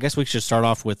squad? I guess we should start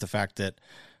off with the fact that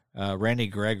Randy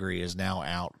Gregory is now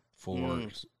out for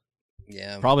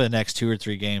probably the next 2 or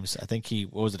 3 games. I think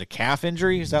was it a calf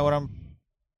injury? Is that what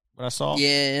I saw?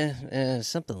 Yeah,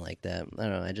 something like that. I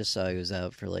don't know. I just saw he was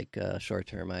out for like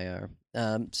short-term IR.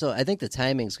 So I think the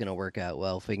timing's going to work out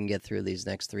well if we can get through these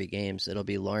next 3 games. It'll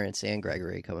be Lawrence and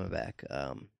Gregory coming back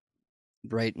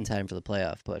right in time for the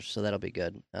playoff push, so that'll be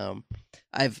good.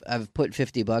 I've put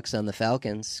 $50 on the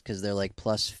Falcons because they're like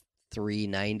plus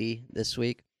 390 this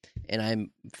week, and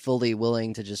I'm fully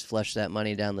willing to just flush that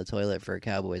money down the toilet for a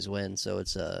Cowboys win. So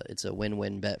it's a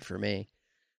win-win bet for me.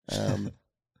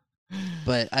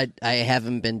 But I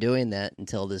haven't been doing that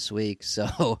until this week,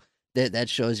 so that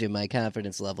shows you my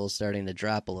confidence level is starting to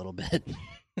drop a little bit.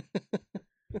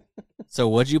 So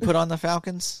what'd you put on the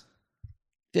Falcons?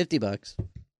 $50.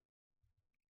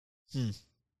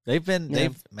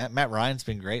 Matt Ryan's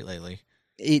been great lately.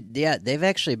 They've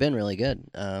actually been really good.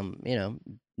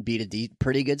 Beat a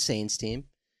pretty good Saints team.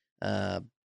 I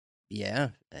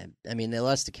mean, they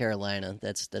lost to Carolina.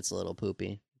 That's a little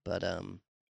poopy, but I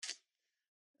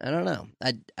don't know.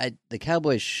 The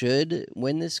Cowboys should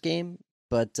win this game,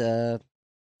 but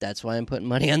that's why I'm putting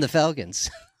money on the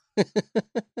Falcons.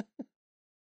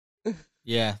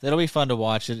 Yeah, that'll be fun to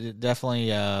watch. It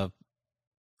definitely.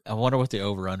 I wonder what the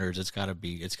over-under is. It's got to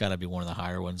be one of the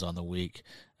higher ones on the week,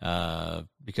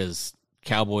 because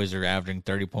Cowboys are averaging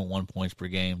 30.1 points per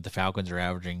game. The Falcons are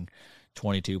averaging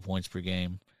 22 points per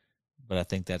game, but I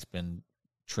think that's been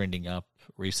trending up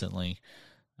recently.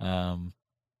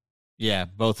 Yeah,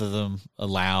 both of them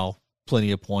allow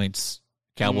plenty of points.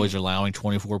 Cowboys are allowing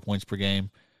 24 points per game.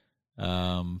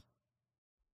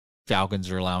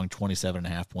 Falcons are allowing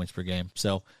 27.5 points per game.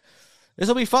 So this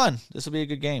will be fun. This will be a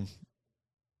good game.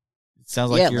 It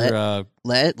sounds like you're.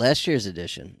 Last year's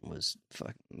edition was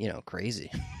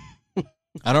crazy.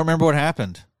 I don't remember what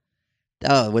happened.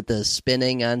 Oh, with the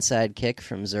spinning onside kick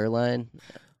from Zerline.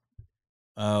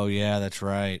 Oh yeah, that's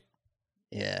right.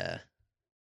 Yeah,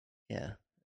 that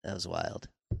was wild.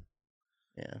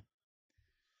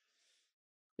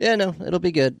 Yeah, no, it'll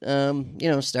be good.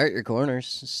 Start your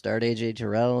corners. Start AJ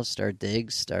Terrell. Start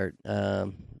Diggs. Start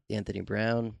Anthony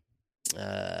Brown.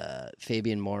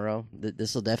 Fabian Morrow.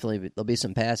 There'll be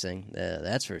some passing.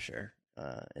 That's for sure.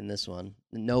 In this one,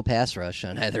 no pass rush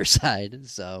on either side.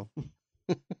 So,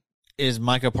 is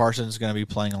Micah Parsons going to be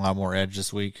playing a lot more edge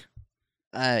this week?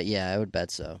 Yeah, I would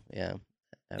bet so. Yeah.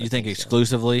 You think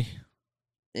exclusively?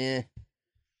 So.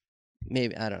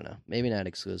 Maybe, I don't know. Maybe not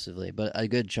exclusively, but a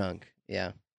good chunk.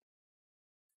 Yeah.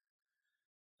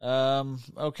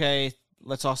 Okay.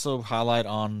 Let's also highlight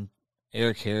on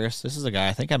Eric Harris. This is a guy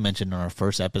I think I mentioned on our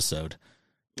first episode.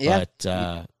 Yeah.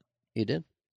 But you did.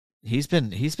 He's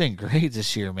been great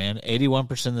this year, man.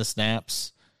 81% of the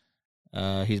snaps.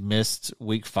 He's missed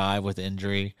week 5 with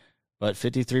injury, but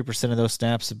 53% of those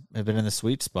snaps have been in the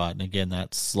sweet spot. And again,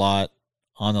 that's slot,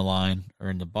 on the line, or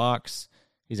in the box.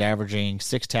 He's averaging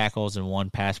 6 tackles and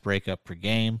 1 pass breakup per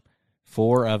game.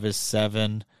 4 of his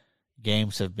 7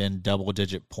 games have been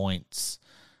double-digit points.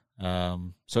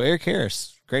 So Eric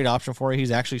Harris, great option for you. He's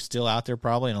actually still out there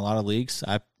probably in a lot of leagues.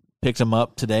 I picked him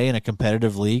up today in a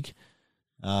competitive league.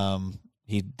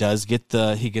 He gets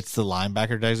the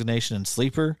linebacker designation in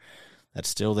sleeper. That's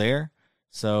still there.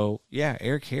 So yeah,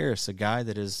 Eric Harris, a guy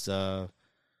that is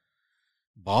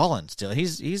balling still.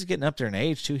 He's getting up there in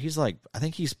age too. He's like, I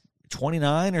think he's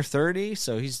 29 or 30.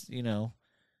 So he's,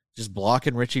 just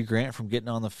blocking Richie Grant from getting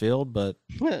on the field, but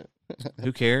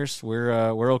who cares?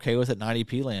 We're okay with it in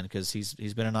IDP land because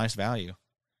he's been a nice value.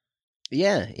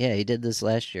 Yeah, he did this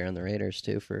last year on the Raiders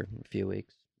too for a few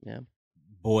weeks. Yeah.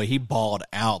 Boy, he balled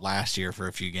out last year for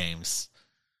a few games.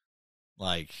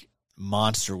 Like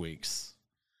monster weeks.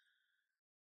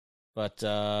 But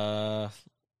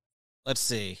let's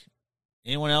see.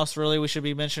 Anyone else really we should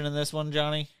be mentioning this one,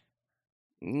 Johnny?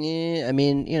 Yeah, I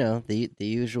mean, the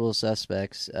usual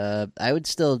suspects. I would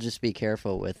still just be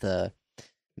careful with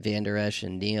Van Der Esch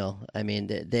and Neal. I mean,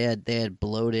 they had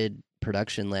bloated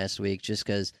production last week just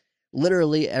because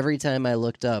literally every time I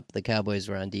looked up, the Cowboys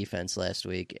were on defense last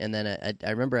week. And then I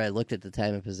remember I looked at the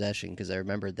time of possession because I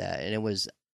remembered that. And it was,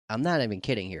 I'm not even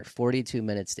kidding here, 42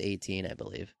 minutes to 18, I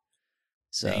believe.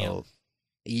 So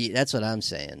that's what I'm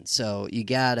saying. So you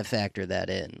got to factor that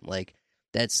in. Like,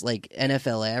 That's like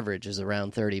NFL average is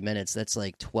around 30 minutes. That's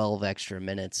like 12 extra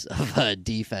minutes of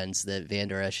defense that Van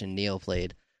Der Esch and Neal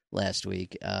played last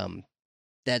week.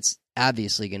 That's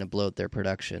obviously going to bloat their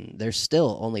production. They're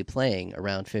still only playing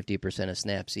around 50% of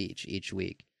snaps each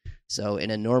week. So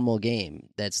in a normal game,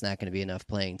 that's not going to be enough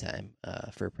playing time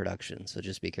for production. So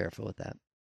just be careful with that.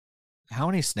 How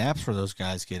many snaps were those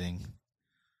guys getting?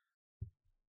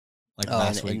 Like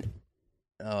last week?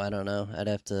 I don't know. I'd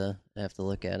have to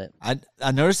look at it.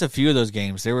 I noticed a few of those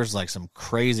games. There was like some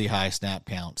crazy high snap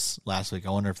counts last week. I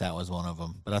wonder if that was one of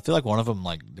them. But I feel like one of them,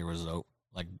 like there was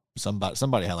like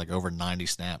somebody had like over 90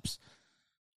 snaps.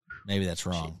 Maybe that's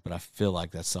wrong, but I feel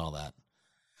like I saw that.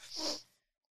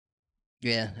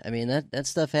 Yeah, I mean that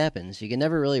stuff happens. You can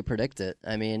never really predict it.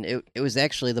 I mean, it was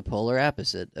actually the polar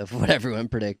opposite of what everyone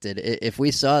predicted. If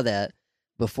we saw that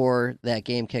before that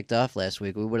game kicked off last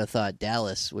week, we would have thought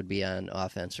Dallas would be on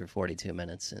offense for 42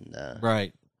 minutes. And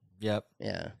right. Yep.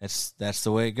 Yeah. That's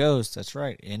the way it goes. That's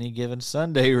right. Any given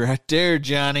Sunday right there,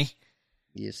 Johnny.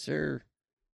 Yes, sir.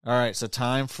 All right, so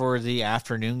time for the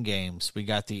afternoon games. We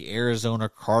got the Arizona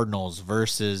Cardinals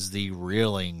versus the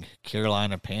reeling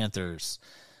Carolina Panthers.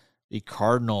 The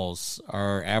Cardinals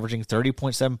are averaging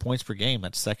 30.7 points per game.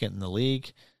 That's second in the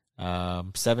league.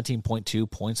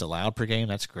 17.2 points allowed per game.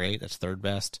 That's great. That's third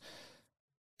best.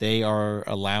 They are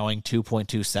allowing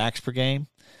 2.2 sacks per game,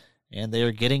 and they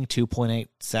are getting 2.8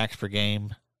 sacks per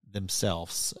game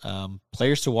themselves.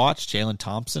 Players to watch, Jalen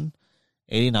Thompson,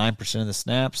 89% of the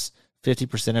snaps.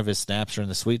 50% of his snaps are in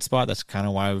the sweet spot. That's kind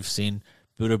of why we've seen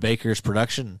Budda Baker's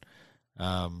production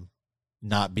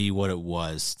not be what it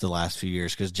was the last few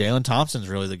years, because Jalen Thompson's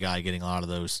really the guy getting a lot of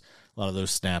those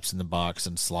snaps in the box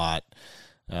and slot.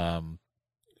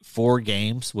 4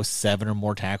 games with 7 or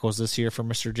more tackles this year for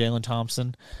Mr. Jalen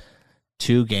Thompson.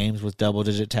 2 games with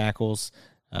double-digit tackles.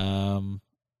 And,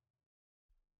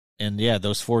 yeah,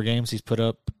 those 4 games he's put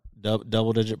up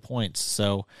double-digit points.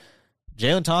 So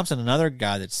Jalen Thompson, another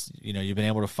guy that's, you've been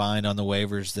able to find on the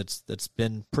waivers that's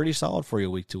been pretty solid for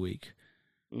you week to week.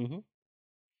 Mm-hmm.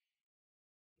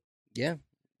 Yeah.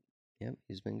 Yep,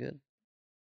 he's been good.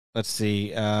 Let's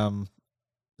see.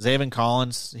 Zaven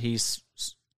Collins, he's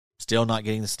still not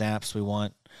getting the snaps we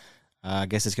want. I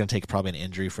guess it's going to take probably an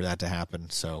injury for that to happen,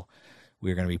 so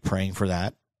we're going to be praying for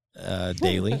that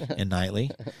daily and nightly.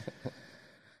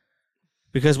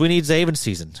 Because we need Zaven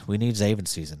season.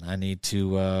 I need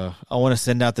to I want to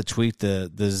send out the tweet,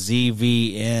 the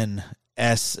ZVN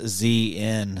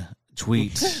SZN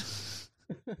tweet.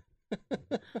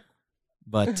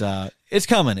 But it's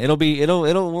coming. We'll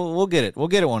get it. We'll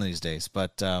get it one of these days.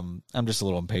 But I'm just a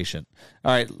little impatient.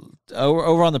 All right,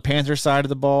 over on the Panther side of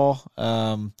the ball,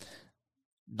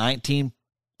 19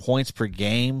 points per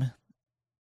game.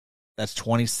 That's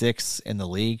 26 in the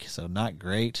league, so not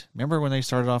great. Remember when they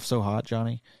started off so hot,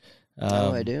 Johnny?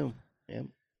 I do. Yeah.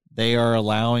 They are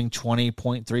allowing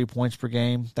 20.3 points per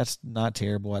game. That's not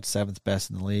terrible. That's 7th best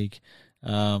in the league.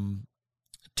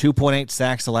 2.8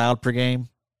 sacks allowed per game.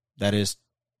 That is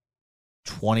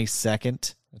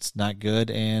 22nd. That's not good.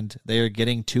 And they are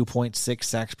getting 2.6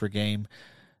 sacks per game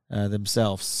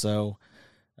themselves. So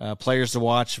players to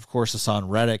watch, of course, Hassan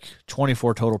Reddick,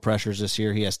 24 total pressures this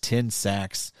year. He has 10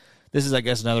 sacks. This is, I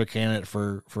guess, another candidate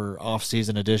for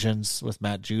off-season additions with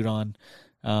Matt Judon.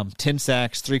 10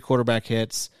 sacks, 3 quarterback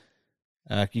hits.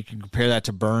 You can compare that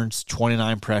to Burns,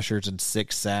 29 pressures and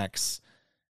 6 sacks.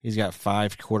 He's got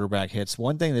 5 quarterback hits.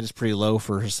 One thing that is pretty low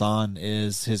for Hassan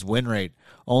is his win rate,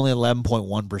 only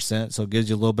 11.1%, so it gives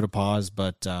you a little bit of pause,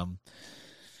 but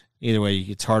either way,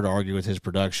 it's hard to argue with his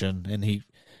production. And he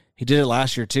did it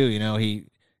last year too.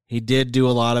 He did do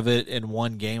a lot of it in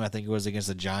one game. I think it was against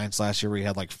the Giants last year where he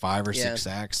had like 5 or 6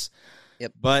 sacks.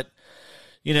 Yep. But,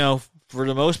 for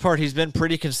the most part, he's been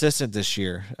pretty consistent this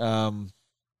year.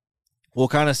 We'll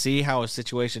kind of see how his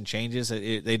situation changes.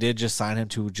 They did just sign him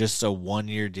to just a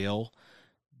 1-year deal.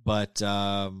 But,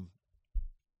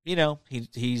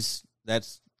 he's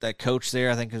that coach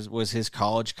there, I think, was his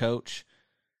college coach.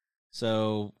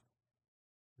 So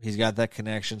he's got that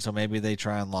connection, so maybe they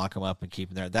try and lock him up and keep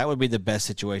him there. That would be the best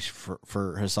situation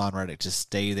for Hassan Reddick, to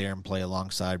stay there and play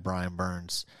alongside Brian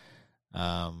Burns.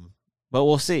 But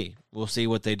we'll see. We'll see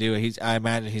what they do. I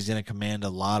imagine he's going to command a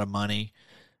lot of money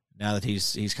now that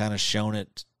he's kind of shown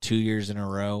it 2 years in a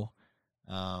row.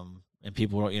 And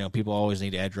people always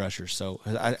need edge rushers. So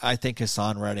I think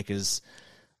Hassan Reddick is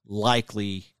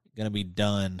likely going to be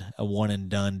done, a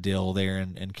one-and-done deal there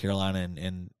in Carolina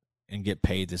and get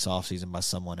paid this offseason by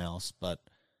someone else. But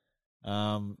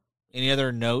any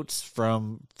other notes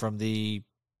from the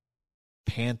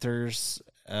Panthers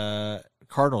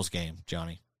Cardinals game,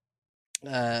 Johnny?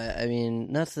 I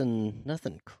mean, nothing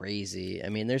crazy. I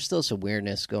mean, there's still some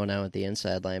weirdness going on with the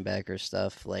inside linebacker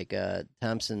stuff. Like,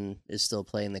 Thompson is still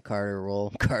playing the Carter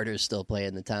role. Carter's still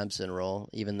playing the Thompson role,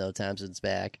 even though Thompson's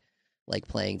back, like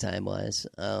playing time wise.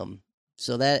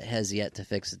 So that has yet to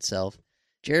fix itself.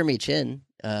 Jeremy Chin,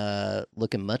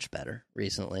 looking much better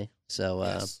recently. So,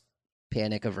 Yes.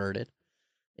 panic averted.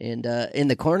 And in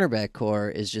the cornerback core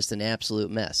is just an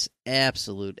absolute mess.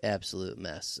 Absolute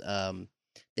mess.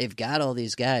 They've got all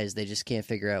these guys, they just can't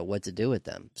figure out what to do with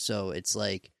them. So it's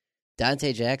like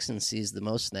Dante Jackson sees the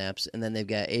most snaps, and then they've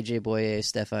got AJ Boye,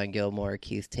 Stephon Gilmore,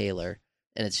 Keith Taylor,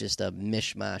 and it's just a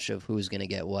mishmash of who's going to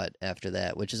get what after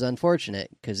that, which is unfortunate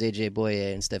because AJ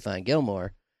Boye and Stephon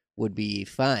Gilmore would be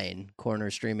fine corner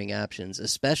streaming options,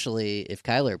 especially if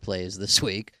Kyler plays this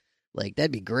week. Like,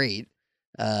 that'd be great.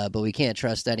 But we can't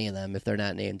trust any of them if they're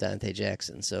not named Dante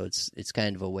Jackson, so it's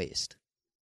kind of a waste.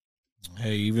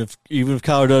 Hey, even if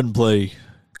Kyler doesn't play,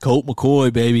 Colt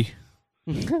McCoy, baby,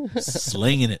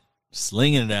 slinging it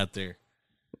out there.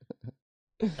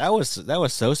 That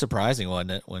was so surprising,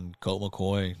 wasn't it, when Colt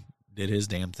McCoy did his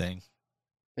damn thing?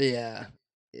 Yeah.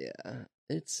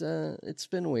 It's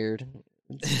been weird.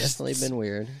 It's definitely been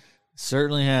weird.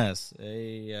 Certainly has.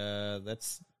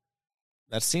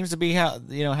 That seems to be how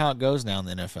it goes now in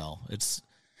the NFL. It's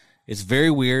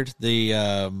very weird.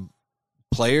 The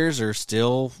players are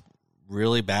still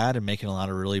really bad and making a lot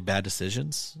of really bad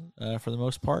decisions for the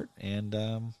most part, and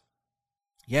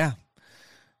it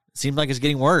seems like it's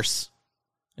getting worse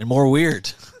and more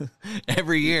weird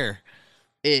every year.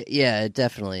 It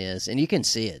definitely is, and you can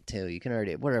see it too. You can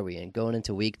already. What are we in? Going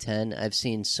into week 10, I've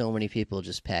seen so many people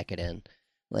just pack it in.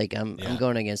 Like I'm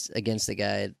going against a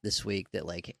guy this week that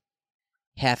like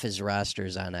half his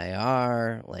roster's on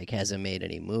IR, like hasn't made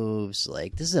any moves.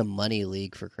 Like, this is a money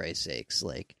league, for Christ's sakes.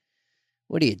 Like,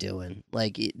 what are you doing?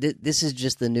 Like, this is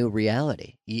just the new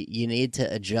reality. You need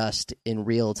to adjust in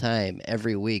real time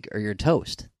every week or you're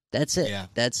toast. That's it. Yeah.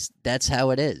 That's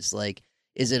how it is. Like,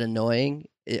 is it annoying?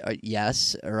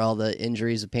 Yes. Are all the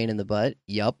injuries a pain in the butt?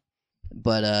 Yup.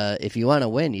 But if you want to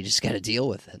win, you just got to deal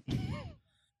with it.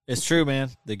 It's true,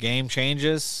 man. The game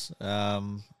changes.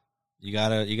 You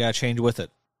gotta change with it.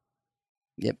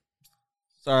 Yep.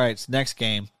 All right, next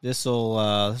game.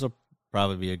 This'll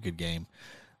probably be a good game.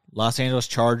 Los Angeles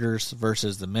Chargers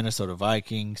versus the Minnesota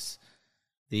Vikings.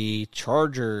 The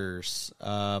Chargers,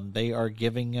 they are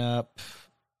giving up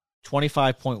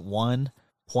 25.1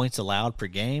 points allowed per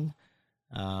game,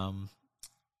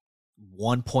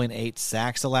 1.8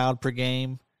 sacks allowed per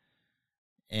game,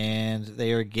 and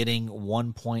they are getting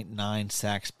 1.9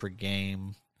 sacks per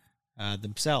game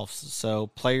themselves. So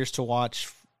players to watch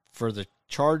for the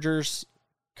Chargers,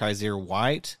 Kaiser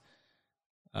White.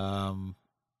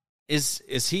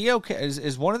 Is he okay?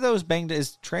 Is one of those banged?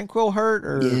 Is Tranquil hurt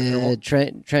or? Yeah,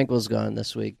 Tranquil's gone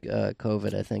this week.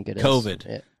 COVID, I think it is. COVID.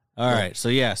 Yeah. All right. So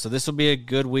this will be a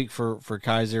good week for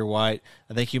Kaiser White.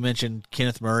 I think you mentioned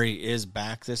Kenneth Murray is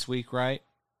back this week, right?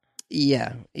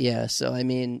 Yeah. So I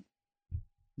mean,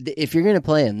 if you're going to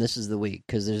play him, this is the week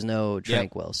because there's no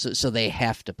Tranquil. Yep. So they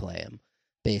have to play him,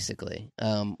 basically.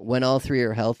 When all three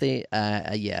are healthy,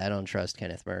 I don't trust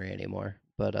Kenneth Murray anymore.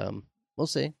 But we'll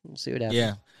see. We'll see what happens.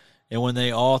 Yeah. And when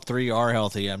they all three are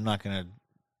healthy, it's going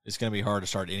to be hard to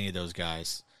start any of those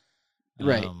guys.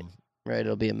 Right.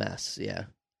 It'll be a mess. Yeah.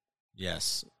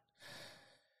 Yes.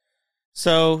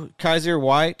 So Kaiser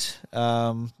White,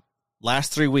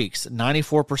 last 3 weeks,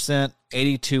 94%,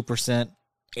 82%,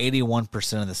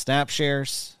 81% of the snap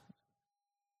shares.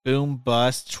 Boom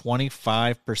bust,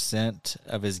 25%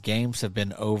 of his games have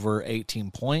been over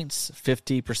 18 points.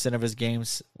 50% of his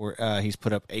games were he's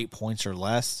put up 8 points or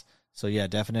less. So,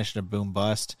 definition of boom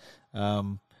bust.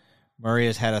 Murray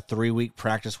has had a 3-week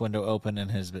practice window open and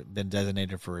has been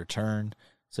designated for return.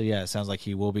 So, it sounds like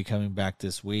he will be coming back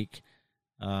this week.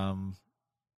 Murray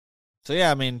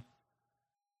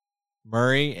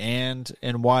and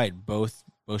White both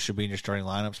should be in your starting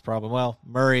lineups probably. Well,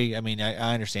 Murray,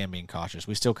 I understand being cautious.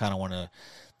 We still kind of want to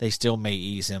 – they still may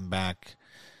ease him back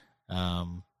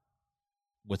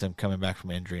with him coming back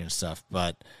from injury and stuff.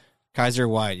 But Kaiser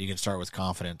White, you can start with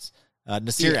confidence.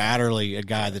 Nasir Adderley, a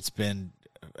guy that's been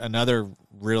another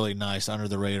really nice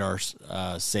under-the-radar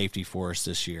safety for us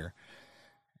this year.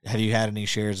 Have you had any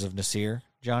shares of Nasir,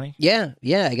 Johnny? Yeah,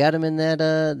 I got him in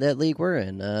that league we're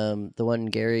in, the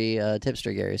one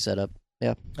Tipster Gary set up.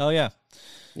 Yeah. Oh, yeah.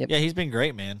 Yep. Yeah, he's been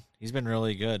great, man. He's been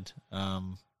really good.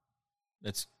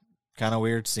 It's kind of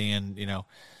weird seeing,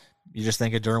 you just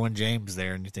think of Derwin James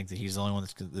there and you think that he's the only one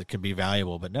that could be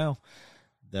valuable. But no,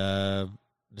 the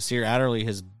Nasir Adderley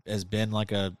has been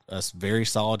like a very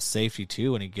solid safety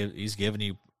too, and he's given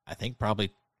you, I think,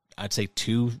 probably I'd say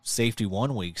 2 safety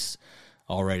 1 weeks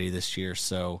already this year.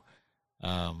 So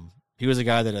he was a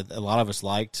guy that a lot of us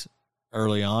liked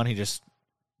early on. He just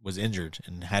was injured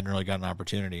and hadn't really got an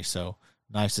opportunity. So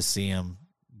nice to see him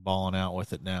balling out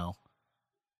with it now.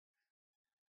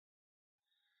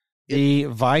 The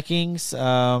Vikings,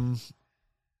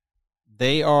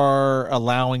 they are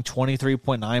allowing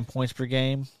 23.9 points per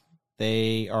game.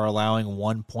 They are allowing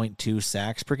 1.2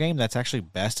 sacks per game. That's actually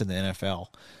best in the NFL.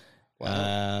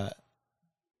 Wow.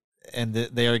 And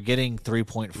they are getting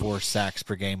 3.4 sacks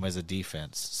per game as a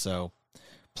defense. So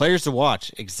players to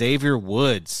watch: Xavier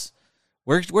Woods.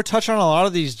 We're touching on a lot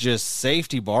of these just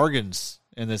safety bargains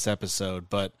in this episode,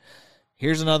 but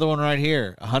here's another one right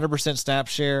here: 100% snap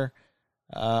share,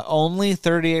 only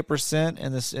 38%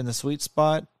 in the sweet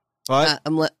spot. But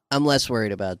I'm less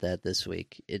worried about that this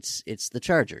week. It's the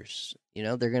Chargers. You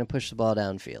know, they're going to push the ball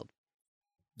downfield.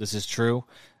 This is true.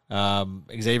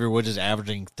 Xavier Woods is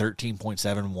averaging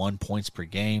 13.71 points per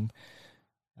game.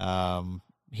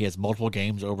 He has multiple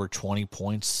games over 20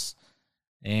 points.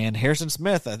 And Harrison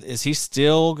Smith, is he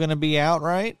still going to be out,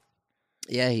 right?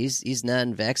 Yeah, he's not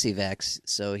in Vaxi-Vax,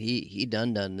 so he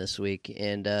done this week.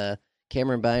 And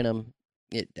Cameron Bynum,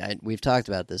 we've talked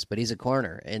about this, but he's a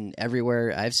corner, and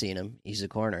everywhere I've seen him, he's a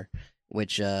corner,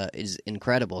 which is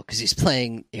incredible because he's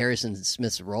playing Harrison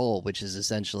Smith's role, which is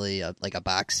essentially like a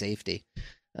box safety.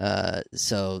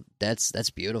 So that's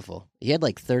beautiful. He had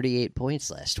like 38 points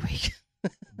last week.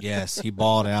 Yes, he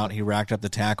balled out. He racked up the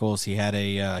tackles. He had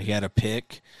a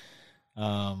pick.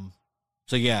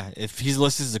 So yeah, if he's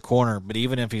listed as a corner, but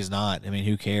even if he's not, I mean,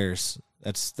 who cares?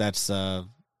 That's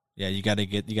you got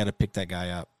to pick that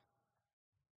guy up.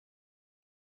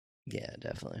 Yeah,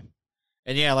 definitely.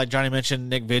 And yeah, like Johnny mentioned,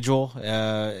 Nick Vigil,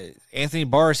 Anthony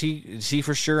Barr, is he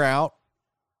for sure out?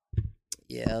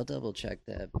 Yeah, I'll double check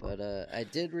that, but I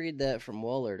did read that from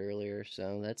Wallard earlier,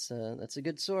 so that's a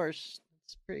good source.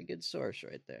 It's a pretty good source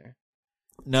right there.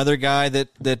 Another guy that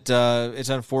it's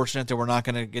unfortunate that we're not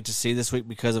going to get to see this week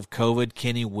because of COVID,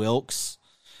 Kenny Wilkes.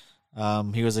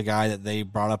 He was a guy that they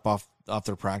brought up off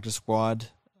their practice squad.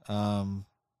 I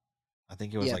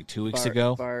think it was like 2 weeks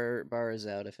ago. Barr is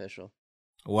out official.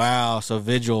 Wow. So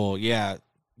Vigil, yeah,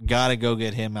 got to go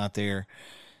get him out there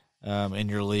in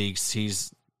your leagues.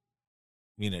 He's,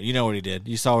 you know what he did.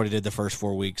 You saw what he did the first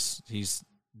 4 weeks. He's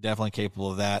definitely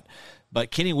capable of that. But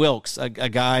Kenny Wilkes, a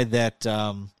guy that,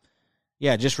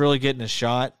 just really getting a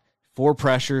shot. 4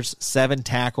 pressures, 7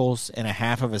 tackles, and a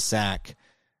half of a sack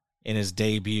in his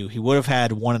debut. He would have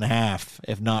had 1.5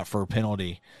 if not for a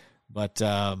penalty. But,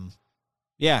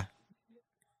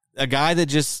 a guy that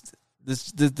just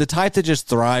the type that just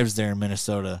thrives there in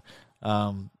Minnesota.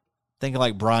 Thinking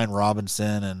like Brian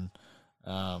Robinson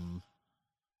and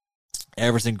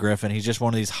Everson Griffin. He's just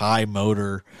one of these high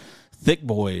motor, thick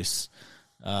boys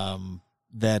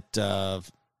that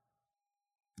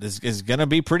is going to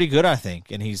be pretty good, I think.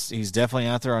 And he's definitely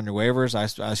out there on your waivers.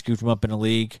 I scooped him up in a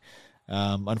league.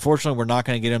 Unfortunately, we're not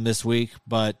going to get him this week,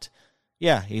 but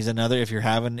yeah, he's another. If you're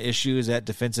having issues at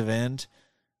defensive end,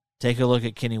 take a look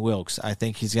at Kenny Wilkes. I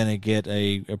think he's going to get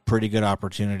a pretty good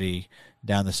opportunity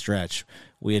down the stretch.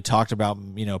 We had talked about,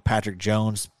 Patrick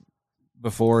Jones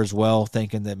before as well,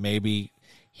 thinking that maybe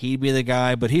he'd be the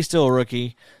guy, but he's still a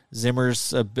rookie.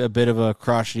 Zimmer's a bit of a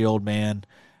crotchety old man.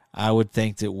 I would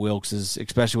think that Wilkes is,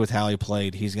 especially with how he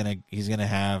played, he's gonna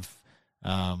have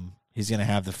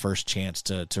the first chance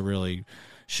to really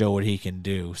show what he can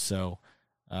do. So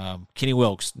Kenny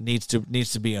Wilkes needs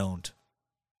to be owned.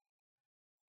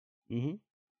 Mm-hmm.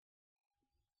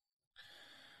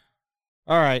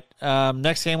 All right.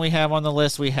 Next game we have on the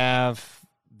list, we have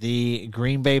the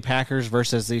Green Bay Packers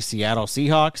versus the Seattle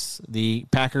Seahawks. The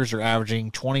Packers are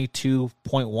averaging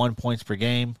 22.1 points per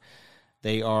game.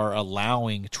 They are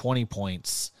allowing 20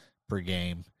 points per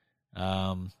game.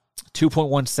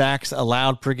 2.1 sacks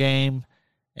allowed per game,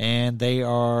 and they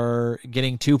are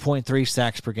getting 2.3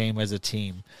 sacks per game as a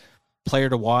team. Player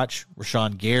to watch,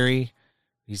 Rashawn Gary.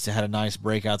 He's had a nice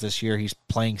breakout this year. He's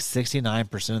playing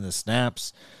 69% of the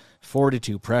snaps,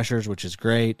 42 pressures, which is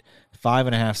great,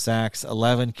 5.5 sacks,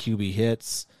 11 QB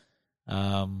hits. He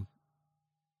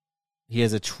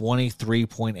has a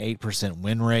 23.8%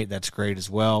 win rate. That's great as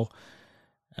well.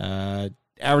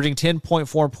 Averaging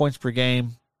 10.4 points per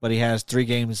game, but he has 3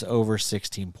 games over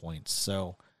 16 points.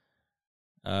 So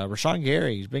Rashawn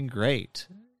Gary, he's been great.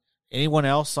 Anyone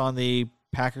else on the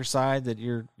Packer side that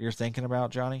you're thinking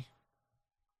about, Johnny?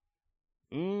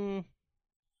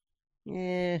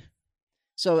 Yeah.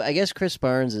 So I guess Chris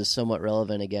Barnes is somewhat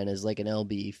relevant again as like an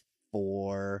LB4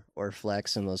 or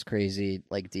flex in those crazy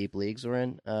like deep leagues we're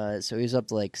in. So he's up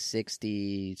to like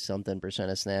 60 something %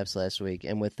 of snaps last week,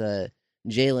 and with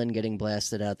Jalen getting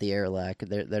blasted out the airlock.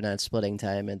 They're not splitting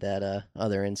time at that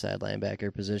other inside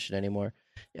linebacker position anymore.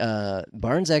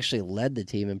 Barnes actually led the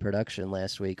team in production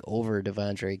last week over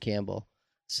Devondre Campbell.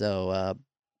 So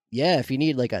yeah, if you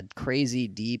need like a crazy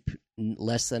deep,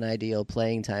 less than ideal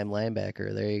playing time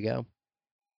linebacker, there you go.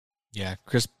 Yeah,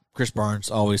 Chris Barnes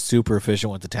always super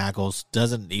efficient with the tackles.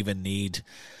 Doesn't even need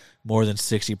more than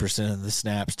 60% of the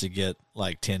snaps to get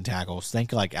like 10 tackles.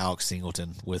 Think like Alex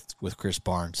Singleton with Chris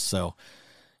Barnes. So,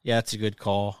 yeah, it's a good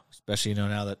call, especially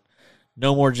now that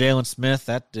no more Jalen Smith.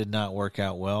 That did not work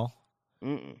out well.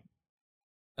 On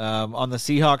the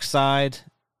Seahawks side,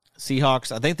 I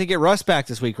think they get Russ back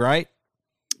this week, right?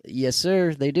 Yes,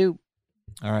 sir, they do.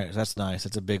 All right, that's nice.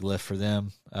 That's a big lift for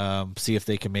them. See if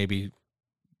they can maybe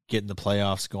get in the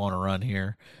playoffs, go on a run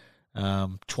here.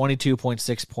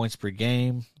 22.6 points per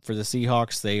game for the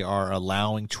Seahawks. They are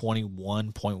allowing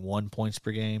 21.1 points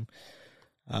per game.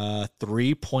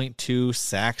 3.2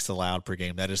 sacks allowed per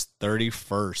game. That is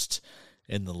 31st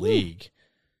in the league.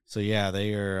 So yeah,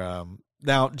 they are.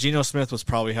 Now Geno Smith was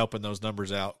probably helping those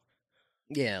numbers out.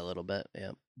 Yeah, a little bit.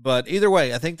 Yeah, but either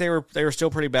way, I think they were still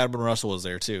pretty bad when Russell was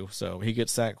there too. So he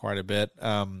gets sacked quite a bit.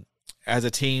 As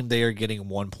a team, they are getting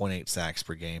 1.8 sacks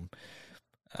per game.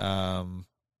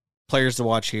 Players to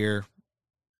watch here: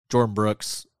 Jordan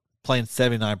Brooks playing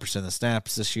 79% of the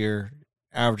snaps this year,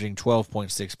 averaging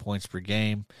 12.6 points per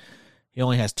game. He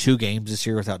only has 2 games this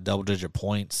year without double-digit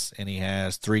points, and he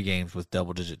has 3 games with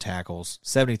double-digit tackles.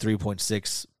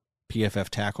 73.6 PFF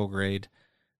tackle grade.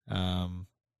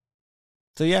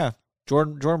 So yeah,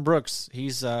 Jordan Brooks.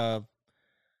 He's that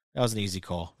was an easy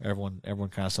call. Everyone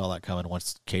kind of saw that coming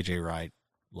once KJ Wright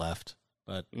left,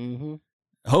 but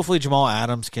hopefully Jamal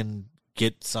Adams can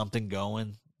get something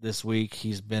going this week.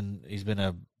 He's been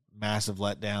a massive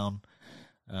letdown.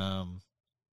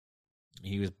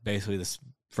 He was basically the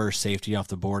first safety off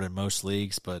the board in most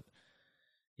leagues, but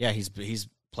yeah, he's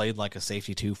played like a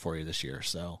safety too for you this year.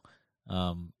 So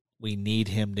we need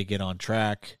him to get on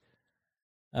track.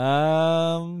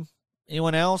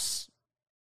 Anyone else?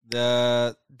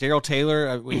 The Darrell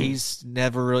Taylor, he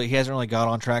hasn't really got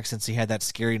on track since he had that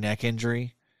scary neck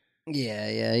injury.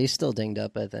 Yeah, he's still dinged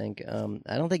up, I think.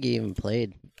 I don't think he even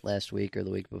played last week or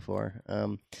the week before.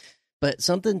 But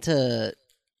something to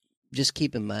just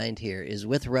keep in mind here is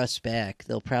with Russ back,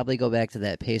 they'll probably go back to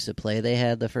that pace of play they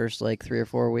had the first 3 or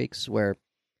 4 weeks where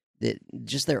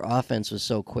just their offense was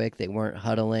so quick. They weren't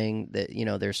huddling, that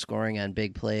they're scoring on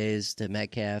big plays to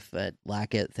Metcalf,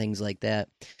 Lockett, things like that.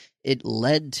 It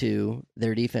led to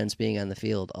their defense being on the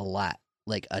field a lot,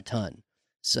 like a ton.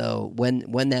 So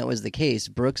when that was the case,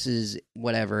 Brooks's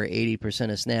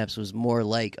 80% of snaps was more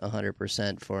like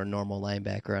 100% for a normal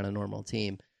linebacker on a normal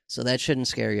team. So that shouldn't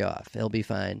scare you off. He'll be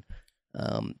fine.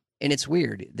 And it's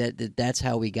weird that's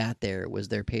how we got there, was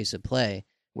their pace of play,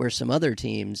 where some other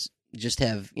teams just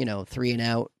have 3 and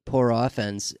out, poor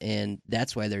offense, and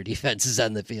that's why their defense is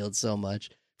on the field so much.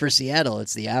 For Seattle,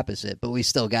 it's the opposite, but we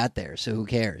still got there, so who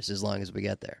cares as long as we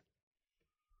get there.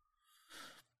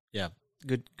 Yeah,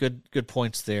 good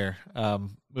points there.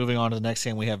 Moving on to the next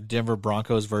game, we have Denver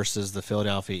Broncos versus the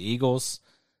Philadelphia Eagles.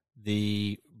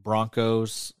 The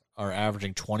Broncos are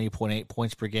averaging 20.8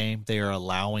 points per game. They are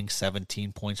allowing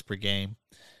 17 points per game.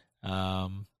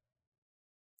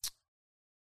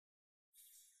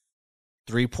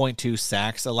 3.2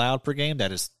 sacks allowed per game.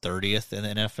 That is 30th in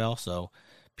the NFL. So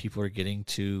people are getting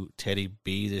to Teddy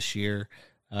B this year.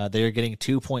 They are getting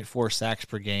 2.4 sacks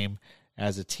per game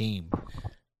as a team.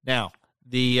 Now,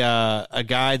 a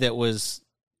guy that was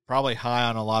probably high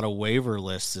on a lot of waiver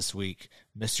lists this week,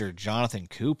 Mr. Jonathan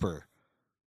Cooper,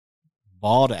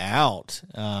 balled out.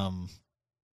 I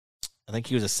think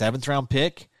he was a 7th round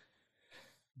pick,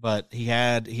 but he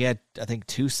had I think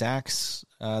 2 sacks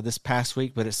this past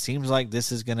week. But it seems like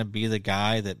this is going to be the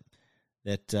guy that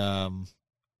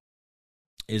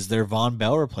is their Von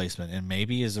Bell replacement, and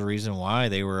maybe is the reason why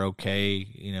they were okay,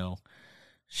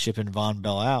 shipping Von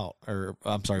Bell out, or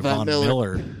I'm sorry, Von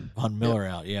Miller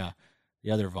out. Yeah,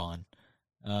 the other Von.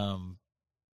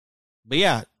 But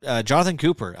yeah, Jonathan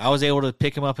Cooper, I was able to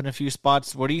pick him up in a few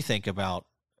spots. What do you think about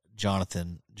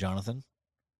Jonathan?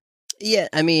 Yeah,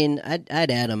 I mean, I'd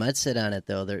add him. I'd sit on it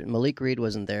though. Malik Reed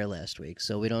wasn't there last week,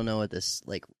 so we don't know what this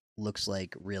looks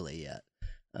like really yet.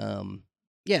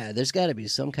 Yeah, there's got to be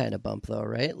some kind of bump though,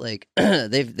 right? Like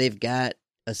they've got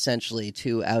essentially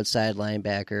 2 outside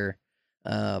linebacker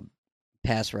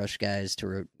pass rush guys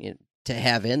to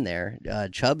have in there.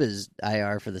 Chubb is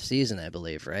IR for the season, I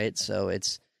believe, right? So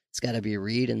it's got to be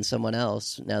Reed and someone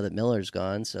else now that Miller's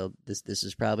gone. So this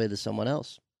is probably the someone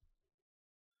else.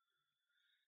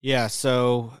 Yeah.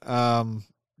 So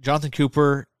Jonathan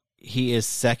Cooper, he is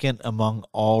second among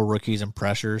all rookies in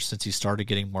pressures since he started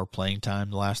getting more playing time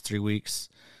the last 3 weeks.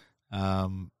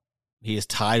 He is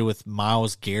tied with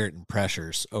Myles Garrett in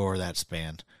pressures over that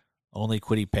span. Only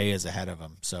Kwity Paye is ahead of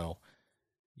him. So,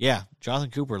 yeah, Jonathan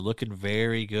Cooper looking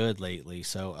very good lately.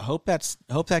 So I hope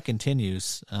that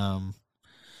continues.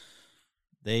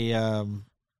 They're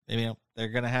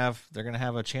gonna have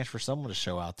a chance for someone to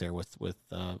show out there with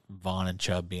Vaughn and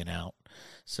Chubb being out.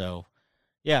 So,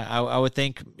 yeah, I would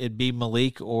think it'd be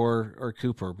Malik or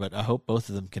Cooper, but I hope both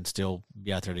of them can still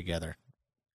be out there together.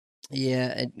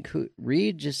 Yeah, and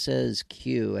Reed just says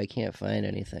Q. I can't find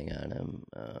anything on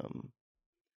him.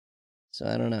 So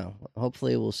I don't know.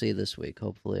 Hopefully we'll see this week.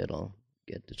 Hopefully it'll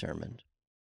get determined.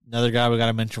 Another guy we got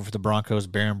to mention for the Broncos,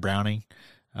 Baron Browning,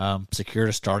 secured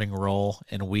a starting role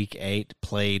in Week 8,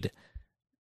 played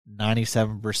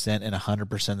 97% and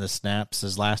 100% of the snaps.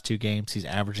 His last 2 games, he's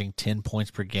averaging 10 points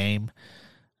per game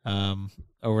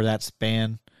over that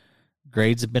span.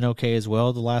 Grades have been okay as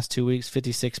well the last 2 weeks,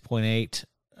 56.8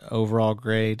 overall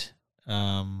grade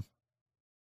in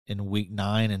Week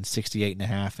 9 and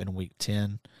 68.5 in Week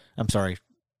 10. I'm sorry,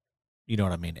 you know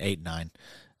what I mean, 8-9.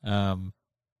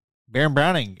 Baron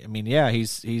Browning, I mean, yeah,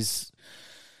 he's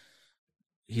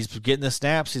getting the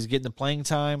snaps, he's getting the playing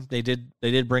time. They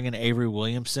did bring in Avery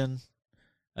Williamson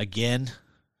again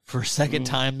for a second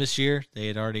time this year.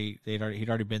 He'd already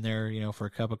been there, for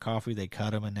a cup of coffee. They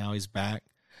cut him and now he's back.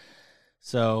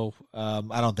 So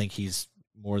I don't think he's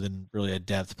more than really a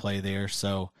depth play there.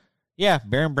 So yeah,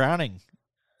 Baron Browning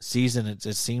season it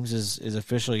seems is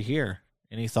officially here.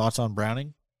 Any thoughts on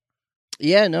Browning?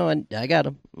 Yeah, no, I got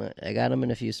him. I got him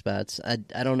in a few spots. I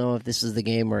don't know if this is the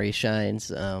game where he shines.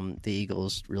 The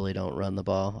Eagles really don't run the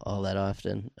ball all that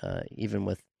often. Even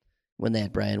when they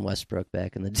had Brian Westbrook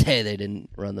back in the day, they didn't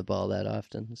run the ball that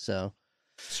often. So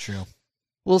it's true.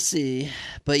 We'll see.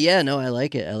 But yeah, no, I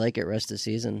like it. I like it rest of the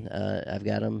season. I've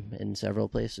got him in several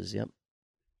places. Yep.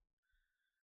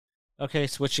 Okay,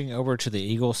 switching over to the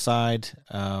Eagles side.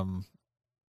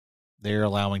 They're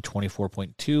allowing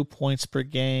 24.2 points per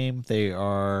game. They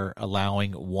are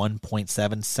allowing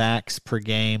 1.7 sacks per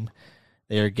game.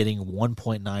 They are getting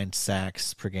 1.9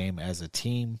 sacks per game as a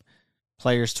team.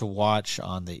 Players to watch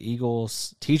on the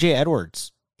Eagles. TJ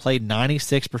Edwards played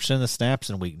 96% of the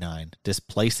snaps in Week 9,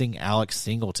 displacing Alex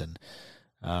Singleton.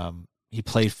 He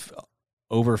played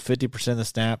over 50% of the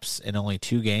snaps in only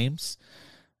 2 games,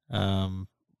 and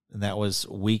that was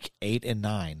Week 8 and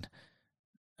 9.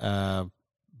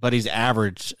 But he's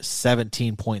averaged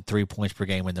 17.3 points per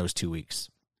game in those 2 weeks.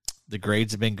 The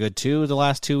grades have been good too the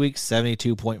last 2 weeks,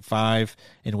 72.5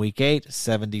 in Week 8,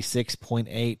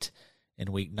 76.8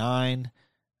 in Week 9.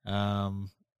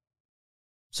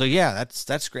 So yeah,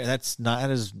 that's great. That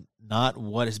is not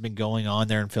what has been going on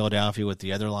there in Philadelphia with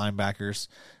the other linebackers.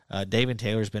 David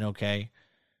Taylor's been okay,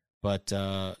 but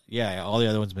yeah, all the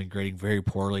other ones have been grading very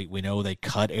poorly. We know they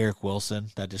cut Eric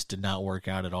Wilson. That just did not work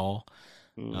out at all.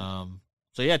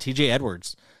 So yeah, TJ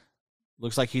Edwards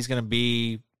looks like he's going to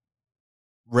be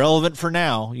relevant for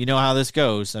now. You know how this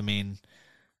goes. I mean,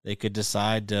 they could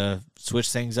decide to switch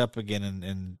things up again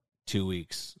in 2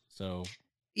 weeks. So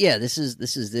yeah, this is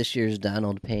this year's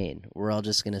Donald Payne. We're all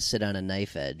just going to sit on a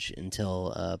knife edge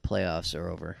until playoffs are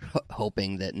over,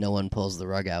 hoping that no one pulls the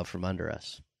rug out from under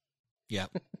us. Yeah,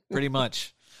 pretty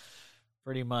much.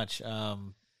 Pretty much.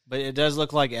 But it does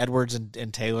look like Edwards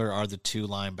and Taylor are the 2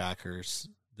 linebackers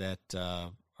that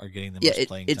are getting the most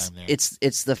playing time there.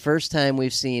 It's the first time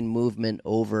we've seen movement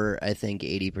over, I think,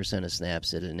 80% of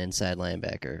snaps at an inside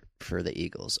linebacker for the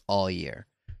Eagles all year.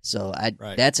 So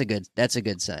that's a good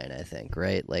sign, I think,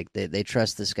 right? Like they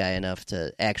trust this guy enough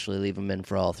to actually leave him in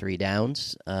for all 3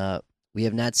 downs. We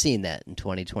have not seen that in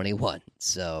 2021,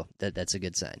 so that's a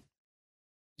good sign.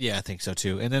 Yeah, I think so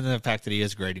too. And then the fact that he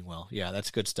is grading well, yeah,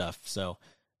 that's good stuff. So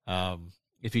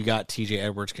if you got TJ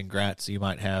Edwards, congrats. You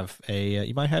might have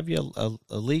a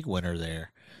league winner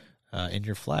there in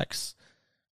your flex.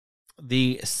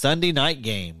 The Sunday night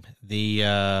game,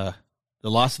 the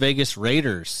Las Vegas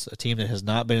Raiders, a team that has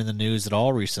not been in the news at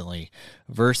all recently,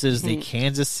 versus the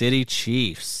Kansas City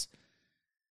Chiefs.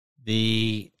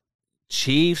 The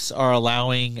Chiefs are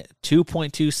allowing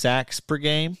 2.2 sacks per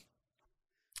game,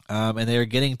 and they are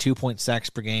getting 2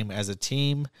 sacks per game as a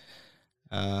team.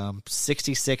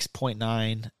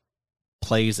 66.9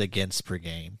 plays against per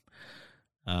game.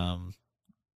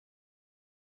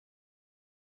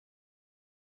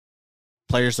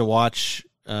 Players to watch,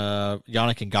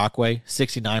 Yannick Ngakoue,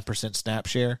 69% snap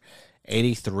share,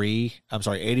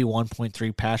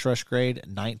 81.3 pass rush grade,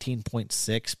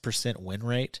 19.6% win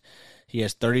rate. He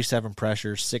has 37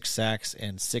 pressures, 6 sacks,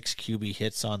 and 6 QB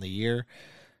hits on the year.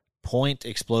 point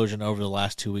explosion over the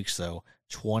last 2 weeks, though.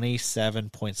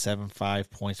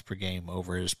 27.75 points per game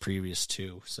over his previous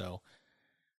two. So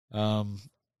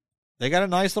they got a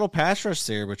nice little pass rush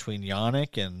there between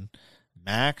Yannick and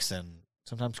Max, and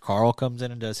sometimes Carl comes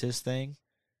in and does his thing.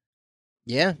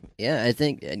 Yeah, I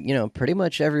think pretty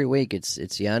much every week it's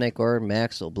Yannick or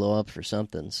Max will blow up for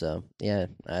something. So yeah,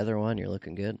 either one, you're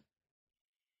looking good.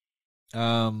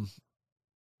 The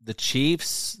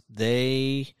Chiefs,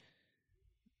 they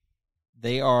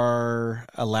are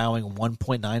allowing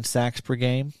 1.9 sacks per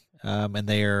game, and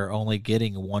they are only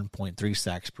getting 1.3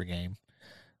 sacks per game.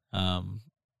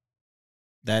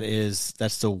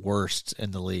 That's the worst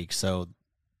in the league. So,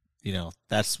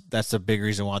 that's a big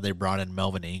reason why they brought in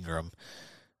Melvin Ingram,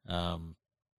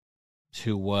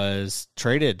 who was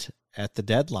traded at the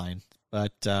deadline,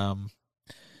 but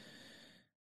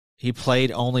he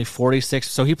played only 46.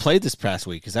 So he played this past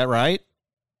week. Is that right?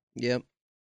 Yep.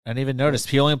 I didn't even notice.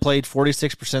 He only played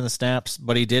 46% of the snaps,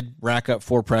 but he did rack up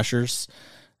 4 pressures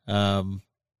on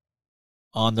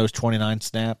those 29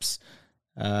 snaps.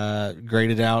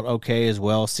 Graded out okay as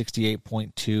well,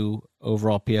 68.2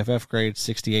 overall PFF grade,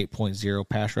 68.0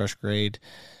 pass rush grade,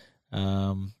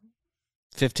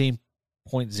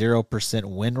 15.0%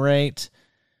 win rate.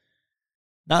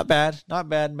 Not bad.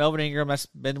 Melvin Ingram, that's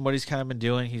been what he's kind of been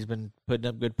doing. He's been putting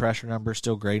up good pressure numbers,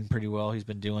 still grading pretty well. He's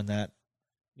been doing that.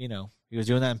 He was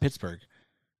doing that in Pittsburgh.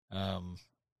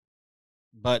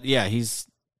 But yeah, he's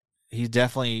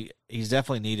definitely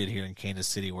needed here in Kansas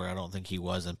City, where I don't think he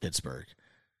was in Pittsburgh.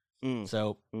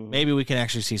 So maybe we can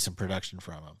actually see some production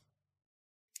from him.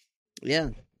 Yeah,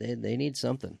 they need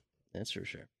something. That's for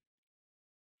sure.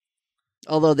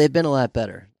 Although they've been a lot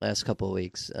better last couple of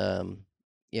weeks. Mina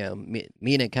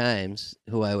Kimes,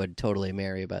 who I would totally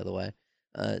marry, by the way,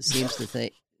 seems to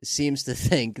think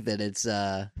that it's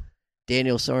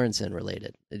Daniel Sorensen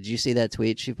related. Did you see that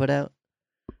tweet she put out?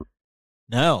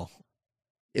 No.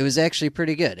 It was actually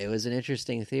pretty good. It was an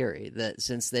interesting theory that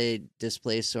since they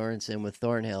displaced Sorensen with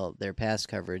Thornhill, their pass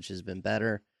coverage has been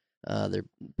better. Their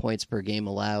points per game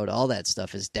allowed, all that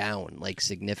stuff is down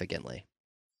significantly.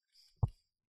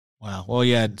 Wow. Well,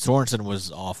 yeah, Sorensen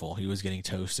was awful. He was getting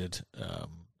toasted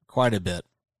quite a bit.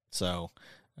 So,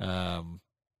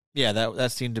 yeah,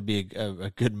 that seemed to be a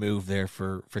good move there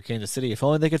for Kansas City. If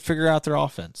only they could figure out their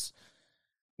offense.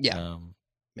 Yeah.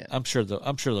 Yeah. I'm sure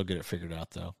they'll get it figured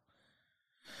out though.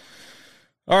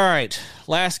 All right,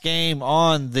 last game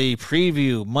on the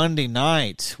preview Monday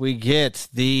night. We get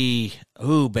the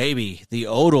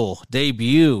Odell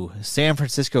debut, San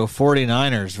Francisco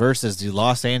 49ers versus the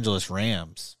Los Angeles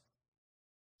Rams.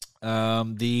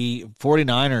 The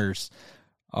 49ers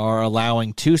are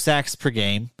allowing 2 sacks per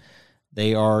game.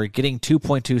 They are getting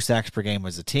 2.2 sacks per game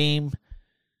as a team.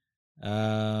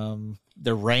 The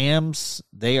Rams,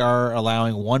 they are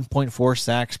allowing 1.4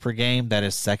 sacks per game. That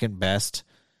is second best.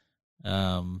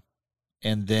 And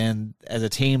then as a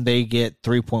team, they get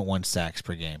 3.1 sacks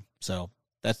per game. So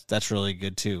that's really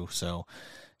good too. So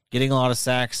getting a lot of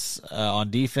sacks on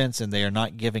defense, and they are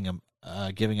not giving up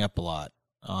a lot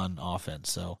on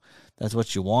offense. So that's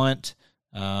what you want.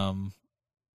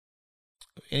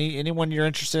 Anyone you're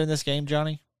interested in this game,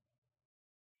 Johnny?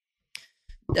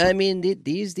 I mean,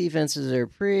 these defenses are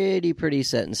pretty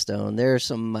set in stone. There are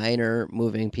some minor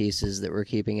moving pieces that we're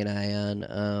keeping an eye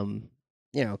on.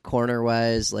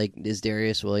 Corner-wise, is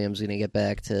Darius Williams going to get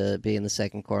back to being the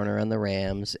second corner on the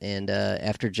Rams? And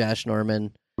after Josh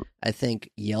Norman, I think,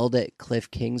 yelled at Cliff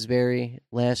Kingsbury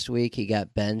last week, he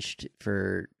got benched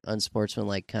for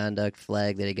unsportsmanlike conduct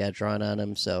flag that he got drawn on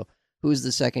him. So who's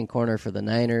the second corner for the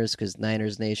Niners? Because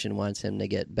Niners Nation wants him to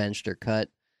get benched or cut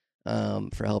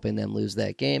for helping them lose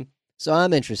that game. So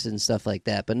I'm interested in stuff like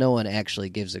that, but no one actually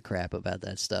gives a crap about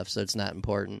that stuff, so it's not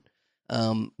important.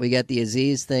 We got the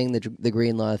Aziz thing, the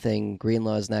Greenlaw thing.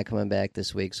 Greenlaw is not coming back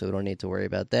this week, so we don't need to worry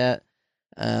about that.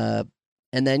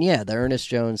 And then, the Ernest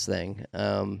Jones thing,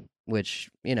 which,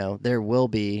 there will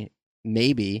be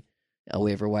maybe a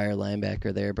waiver wire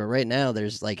linebacker there, but right now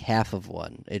there's half of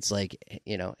one. It's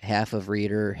half of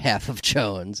Reeder, half of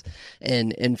Jones.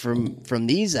 And from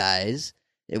these eyes,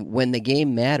 when the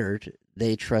game mattered,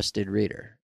 they trusted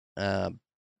Reeder.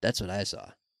 That's what I saw.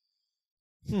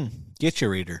 Get your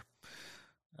Reeder.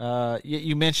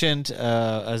 You mentioned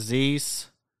Aziz.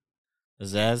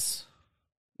 Yeah,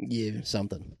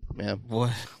 something. Yeah.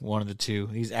 One of the two.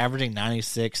 He's averaging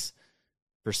 96%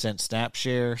 snap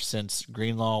share since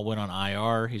Greenlaw went on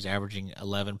IR. He's averaging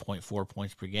 11.4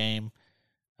 points per game.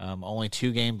 Only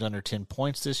 2 games under 10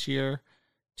 points this year.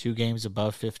 2 games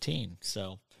above 15.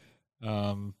 So,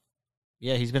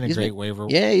 he's been a great waiver.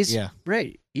 Yeah, he's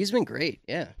great. He's been great.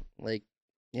 Yeah.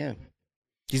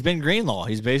 He's been Greenlaw.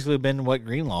 He's basically been what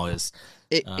Greenlaw is.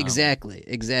 Exactly.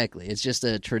 It's just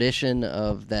a tradition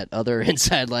of that other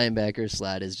inside linebacker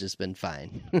slot has just been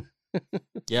fine.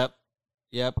 Yep.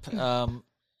 And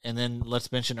then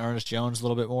let's mention Ernest Jones a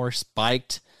little bit more.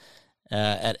 Spiked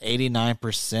at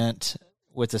 89%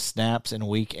 with the snaps in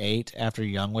Week 8 after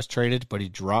Young was traded, but he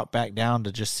dropped back down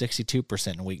to just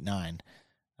 62% in Week 9.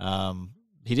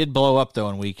 He did blow up, though,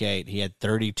 in Week 8. He had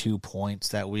 32 points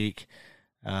that week,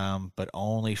 but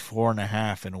only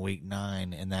 4.5 in Week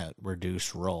 9 in that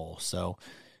reduced role. So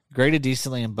graded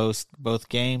decently in both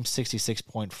games,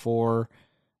 66.4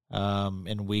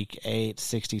 in Week 8,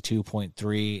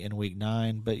 62.3 in Week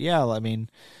 9. But, yeah, I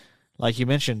mean, like you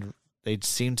mentioned, they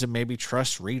seem to maybe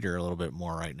trust Reeder a little bit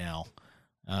more right now.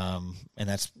 And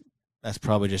that's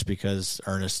probably just because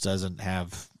Ernest doesn't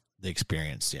have the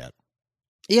experience yet.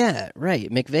 Yeah, right.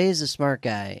 McVay's a smart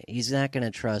guy. He's not going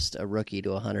to trust a rookie to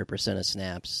 100% of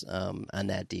snaps on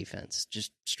that defense.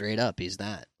 Just straight up, he's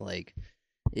not. Like,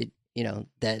 it.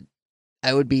 That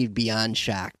I would be beyond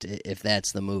shocked if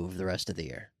that's the move the rest of the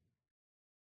year.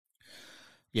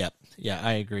 Yeah,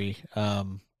 I agree.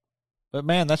 But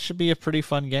man, that should be a pretty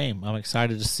fun game. I'm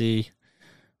excited to see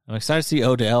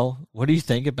Odell. What do you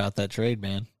think about that trade,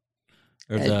 man?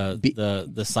 Or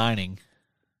the signing?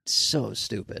 So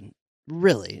stupid.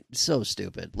 Really, so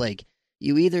stupid. Like,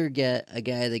 you either get a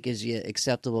guy that gives you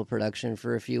acceptable production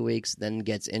for a few weeks, then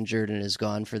gets injured and is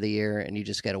gone for the year, and you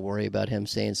just got to worry about him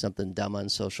saying something dumb on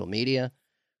social media,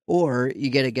 or you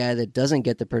get a guy that doesn't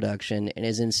get the production and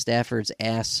is in Stafford's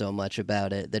ass so much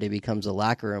about it that he becomes a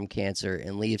locker room cancer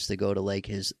and leaves to go to like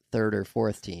his third or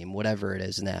fourth team, whatever it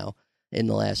is now, in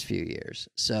the last few years.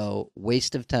 So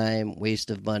waste of time,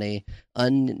 waste of money,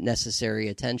 unnecessary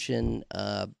attention.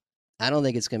 I don't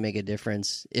think it's going to make a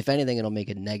difference. If anything, it'll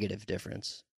make a negative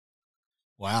difference.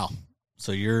 Wow.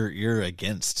 So you're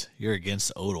against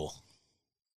Odell.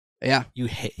 Yeah. You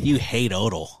hate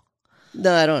Odell.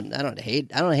 No, I don't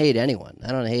hate anyone.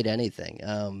 I don't hate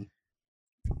anything.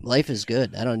 Life is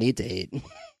good. I don't need to hate.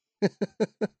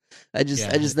 I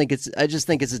just think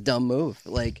it's a dumb move.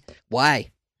 Like,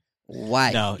 why?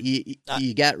 No,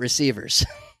 you got receivers.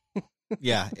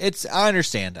 Yeah, I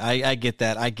understand. I get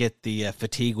that. I get the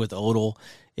fatigue with Odell.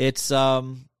 It's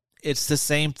the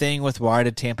same thing with why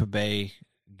did Tampa Bay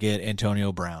get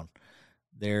Antonio Brown?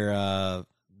 They're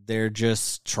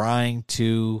just trying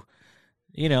to,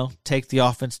 take the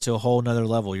offense to a whole nother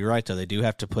level. You're right, though. They do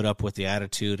have to put up with the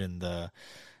attitude and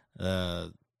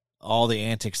the all the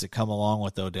antics that come along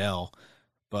with Odell.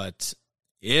 But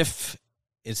if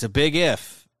it's a big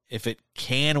if it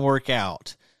can work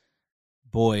out,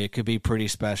 boy, it could be pretty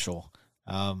special.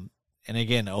 And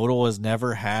again, Odell has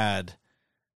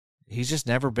he's just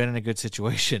never been in a good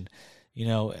situation.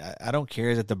 I don't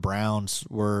care that the Browns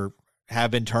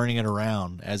have been turning it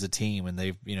around as a team, and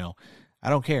they've, I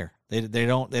don't care. They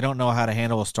don't know how to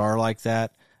handle a star like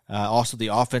that. Also, the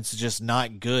offense is just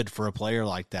not good for a player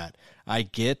like that. I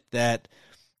get that,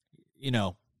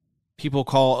 people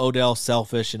call Odell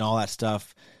selfish and all that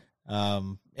stuff.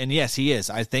 And yes, he is.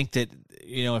 I think that,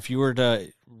 if you were to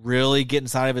really get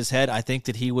inside of his head, I think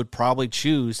that he would probably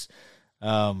choose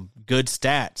good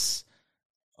stats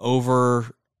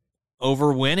over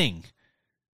winning.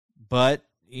 But,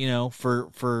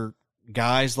 for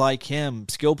guys like him,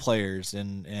 skill players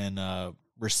and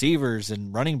receivers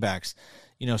and running backs,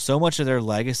 so much of their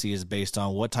legacy is based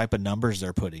on what type of numbers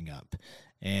they're putting up.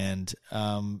 And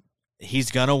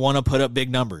he's gonna want to put up big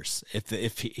numbers.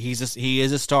 If he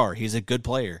is a star, he's a good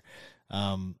player.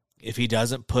 If he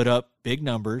doesn't put up big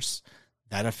numbers,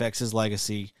 that affects his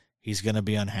legacy. He's gonna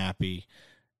be unhappy.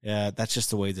 That's just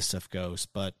the way this stuff goes.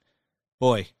 But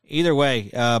boy, either way,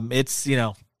 it's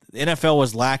the NFL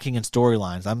was lacking in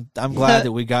storylines. I'm glad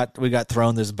that we got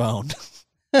thrown this bone.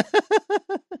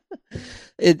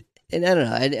 And I don't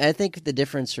know. I think the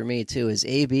difference for me too is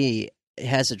AB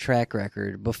has a track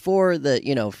record before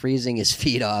the freezing his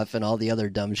feet off and all the other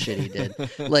dumb shit he did.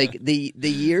 Like the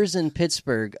years in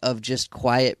Pittsburgh of just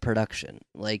quiet production.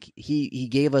 Like he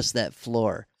gave us that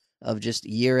floor of just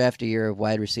year after year of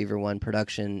wide receiver one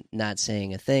production, not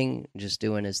saying a thing, just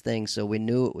doing his thing. So we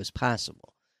knew it was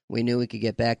possible. We knew we could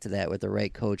get back to that with the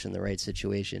right coach and the right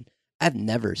situation. I've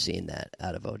never seen that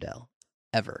out of Odell,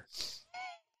 ever.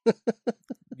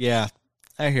 Yeah,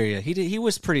 I hear you. He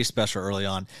was pretty special early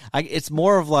on. It's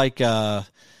more of I guess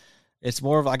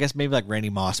maybe like Randy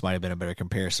Moss might have been a better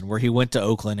comparison, where he went to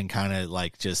Oakland and kind of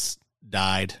like just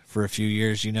died for a few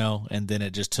years, and then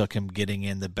it just took him getting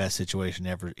in the best situation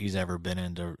he's ever been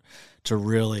in to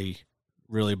really,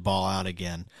 really ball out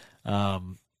again.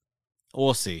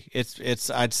 We'll see.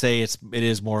 I'd say it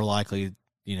is more likely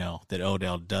that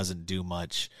Odell doesn't do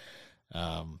much,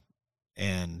 and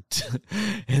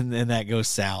and then that goes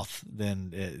south,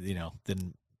 then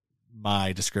then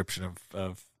my description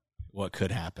of what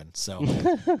could happen. So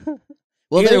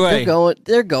well, way,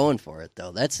 they're going for it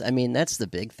though. That's the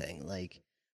big thing. Like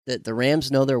the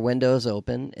Rams know their window's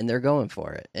open and they're going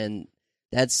for it, and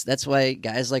that's why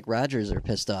guys like Rodgers are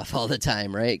pissed off all the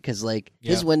time, right? Because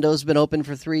his window's been open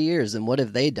for 3 years, and what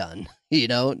have they done?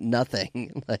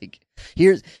 Nothing. Like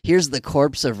here's the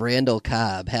corpse of Randall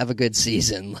Cobb. Have a good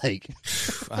season. Like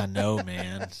I know,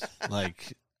 man.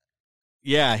 Like,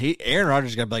 yeah, Aaron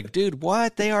Rodgers got to be like, dude,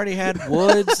 what? They already had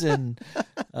Woods and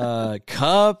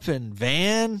Kupp and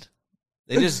Van.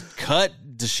 They just cut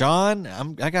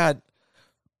Deshaun. I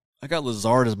got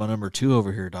Lazard as my number 2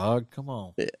 over here, dog. Come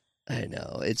on. I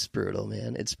know, it's brutal,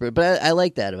 man. It's brutal, but I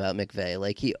like that about McVay.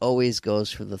 Like he always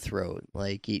goes for the throat.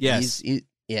 Like he's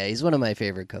one of my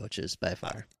favorite coaches by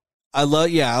far. I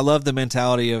love the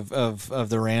mentality of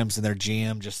the Rams and their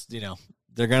GM. Just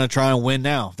they're gonna try and win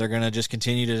now. They're gonna just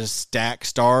continue to just stack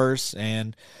stars,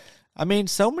 and I mean,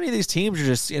 so many of these teams are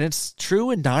just, and it's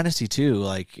true in Dynasty too.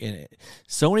 Like,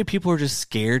 so many people are just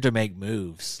scared to make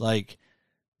moves. Like,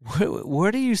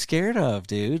 what are you scared of,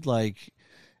 dude? Like,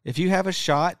 if you have a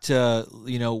shot to,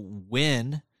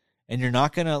 win, and you're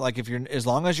not going to, as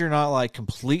long as you're not like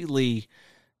completely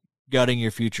gutting your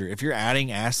future, if you're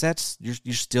adding assets,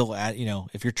 you're still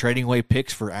if you're trading away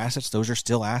picks for assets, those are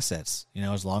still assets,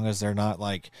 as long as they're not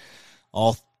like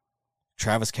all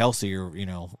Travis Kelce or,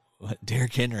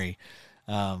 Derrick Henry.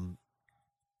 I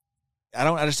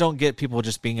just don't get people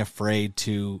just being afraid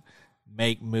to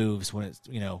make moves when it's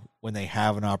when they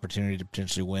have an opportunity to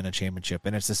potentially win a championship,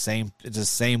 and it's the same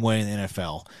way in the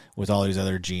NFL with all these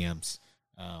other GMs.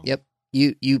 Yep,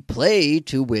 you play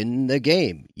to win the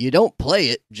game. You don't play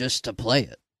it just to play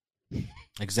it.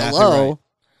 Exactly. Hello?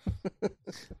 Right.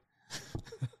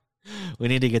 We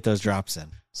need to get those drops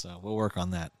in, so we'll work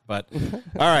on that. But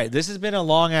all right, this has been a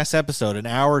long ass episode, an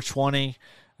hour 20.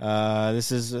 That's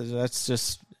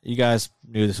just, you guys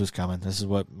knew this was coming. This is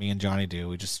what me and Johnny do.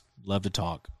 We just love to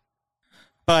talk.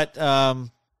 But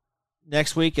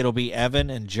next week it'll be Evan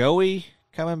and Joey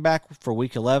coming back for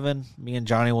week 11. Me and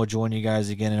Johnny will join you guys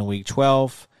again in week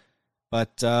 12.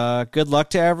 But good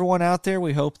luck to everyone out there.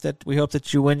 We hope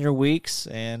that you win your weeks,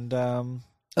 and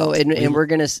we're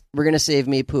gonna save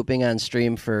me pooping on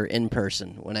stream for in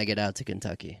person when I get out to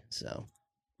Kentucky. So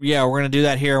yeah, we're gonna do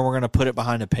that here, and we're gonna put it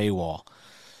behind a paywall.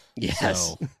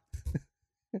 Yes.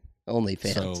 So,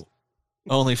 OnlyFans.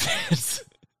 OnlyFans.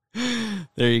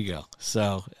 There you go.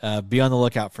 So be on the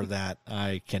lookout for that.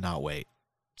 I cannot wait.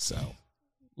 So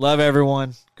love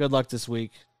everyone. Good luck this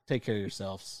week. Take care of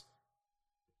yourselves.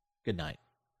 Good night.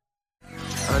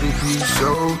 IDP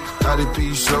show,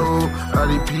 IDP show,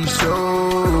 IDP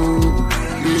show.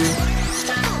 Yeah.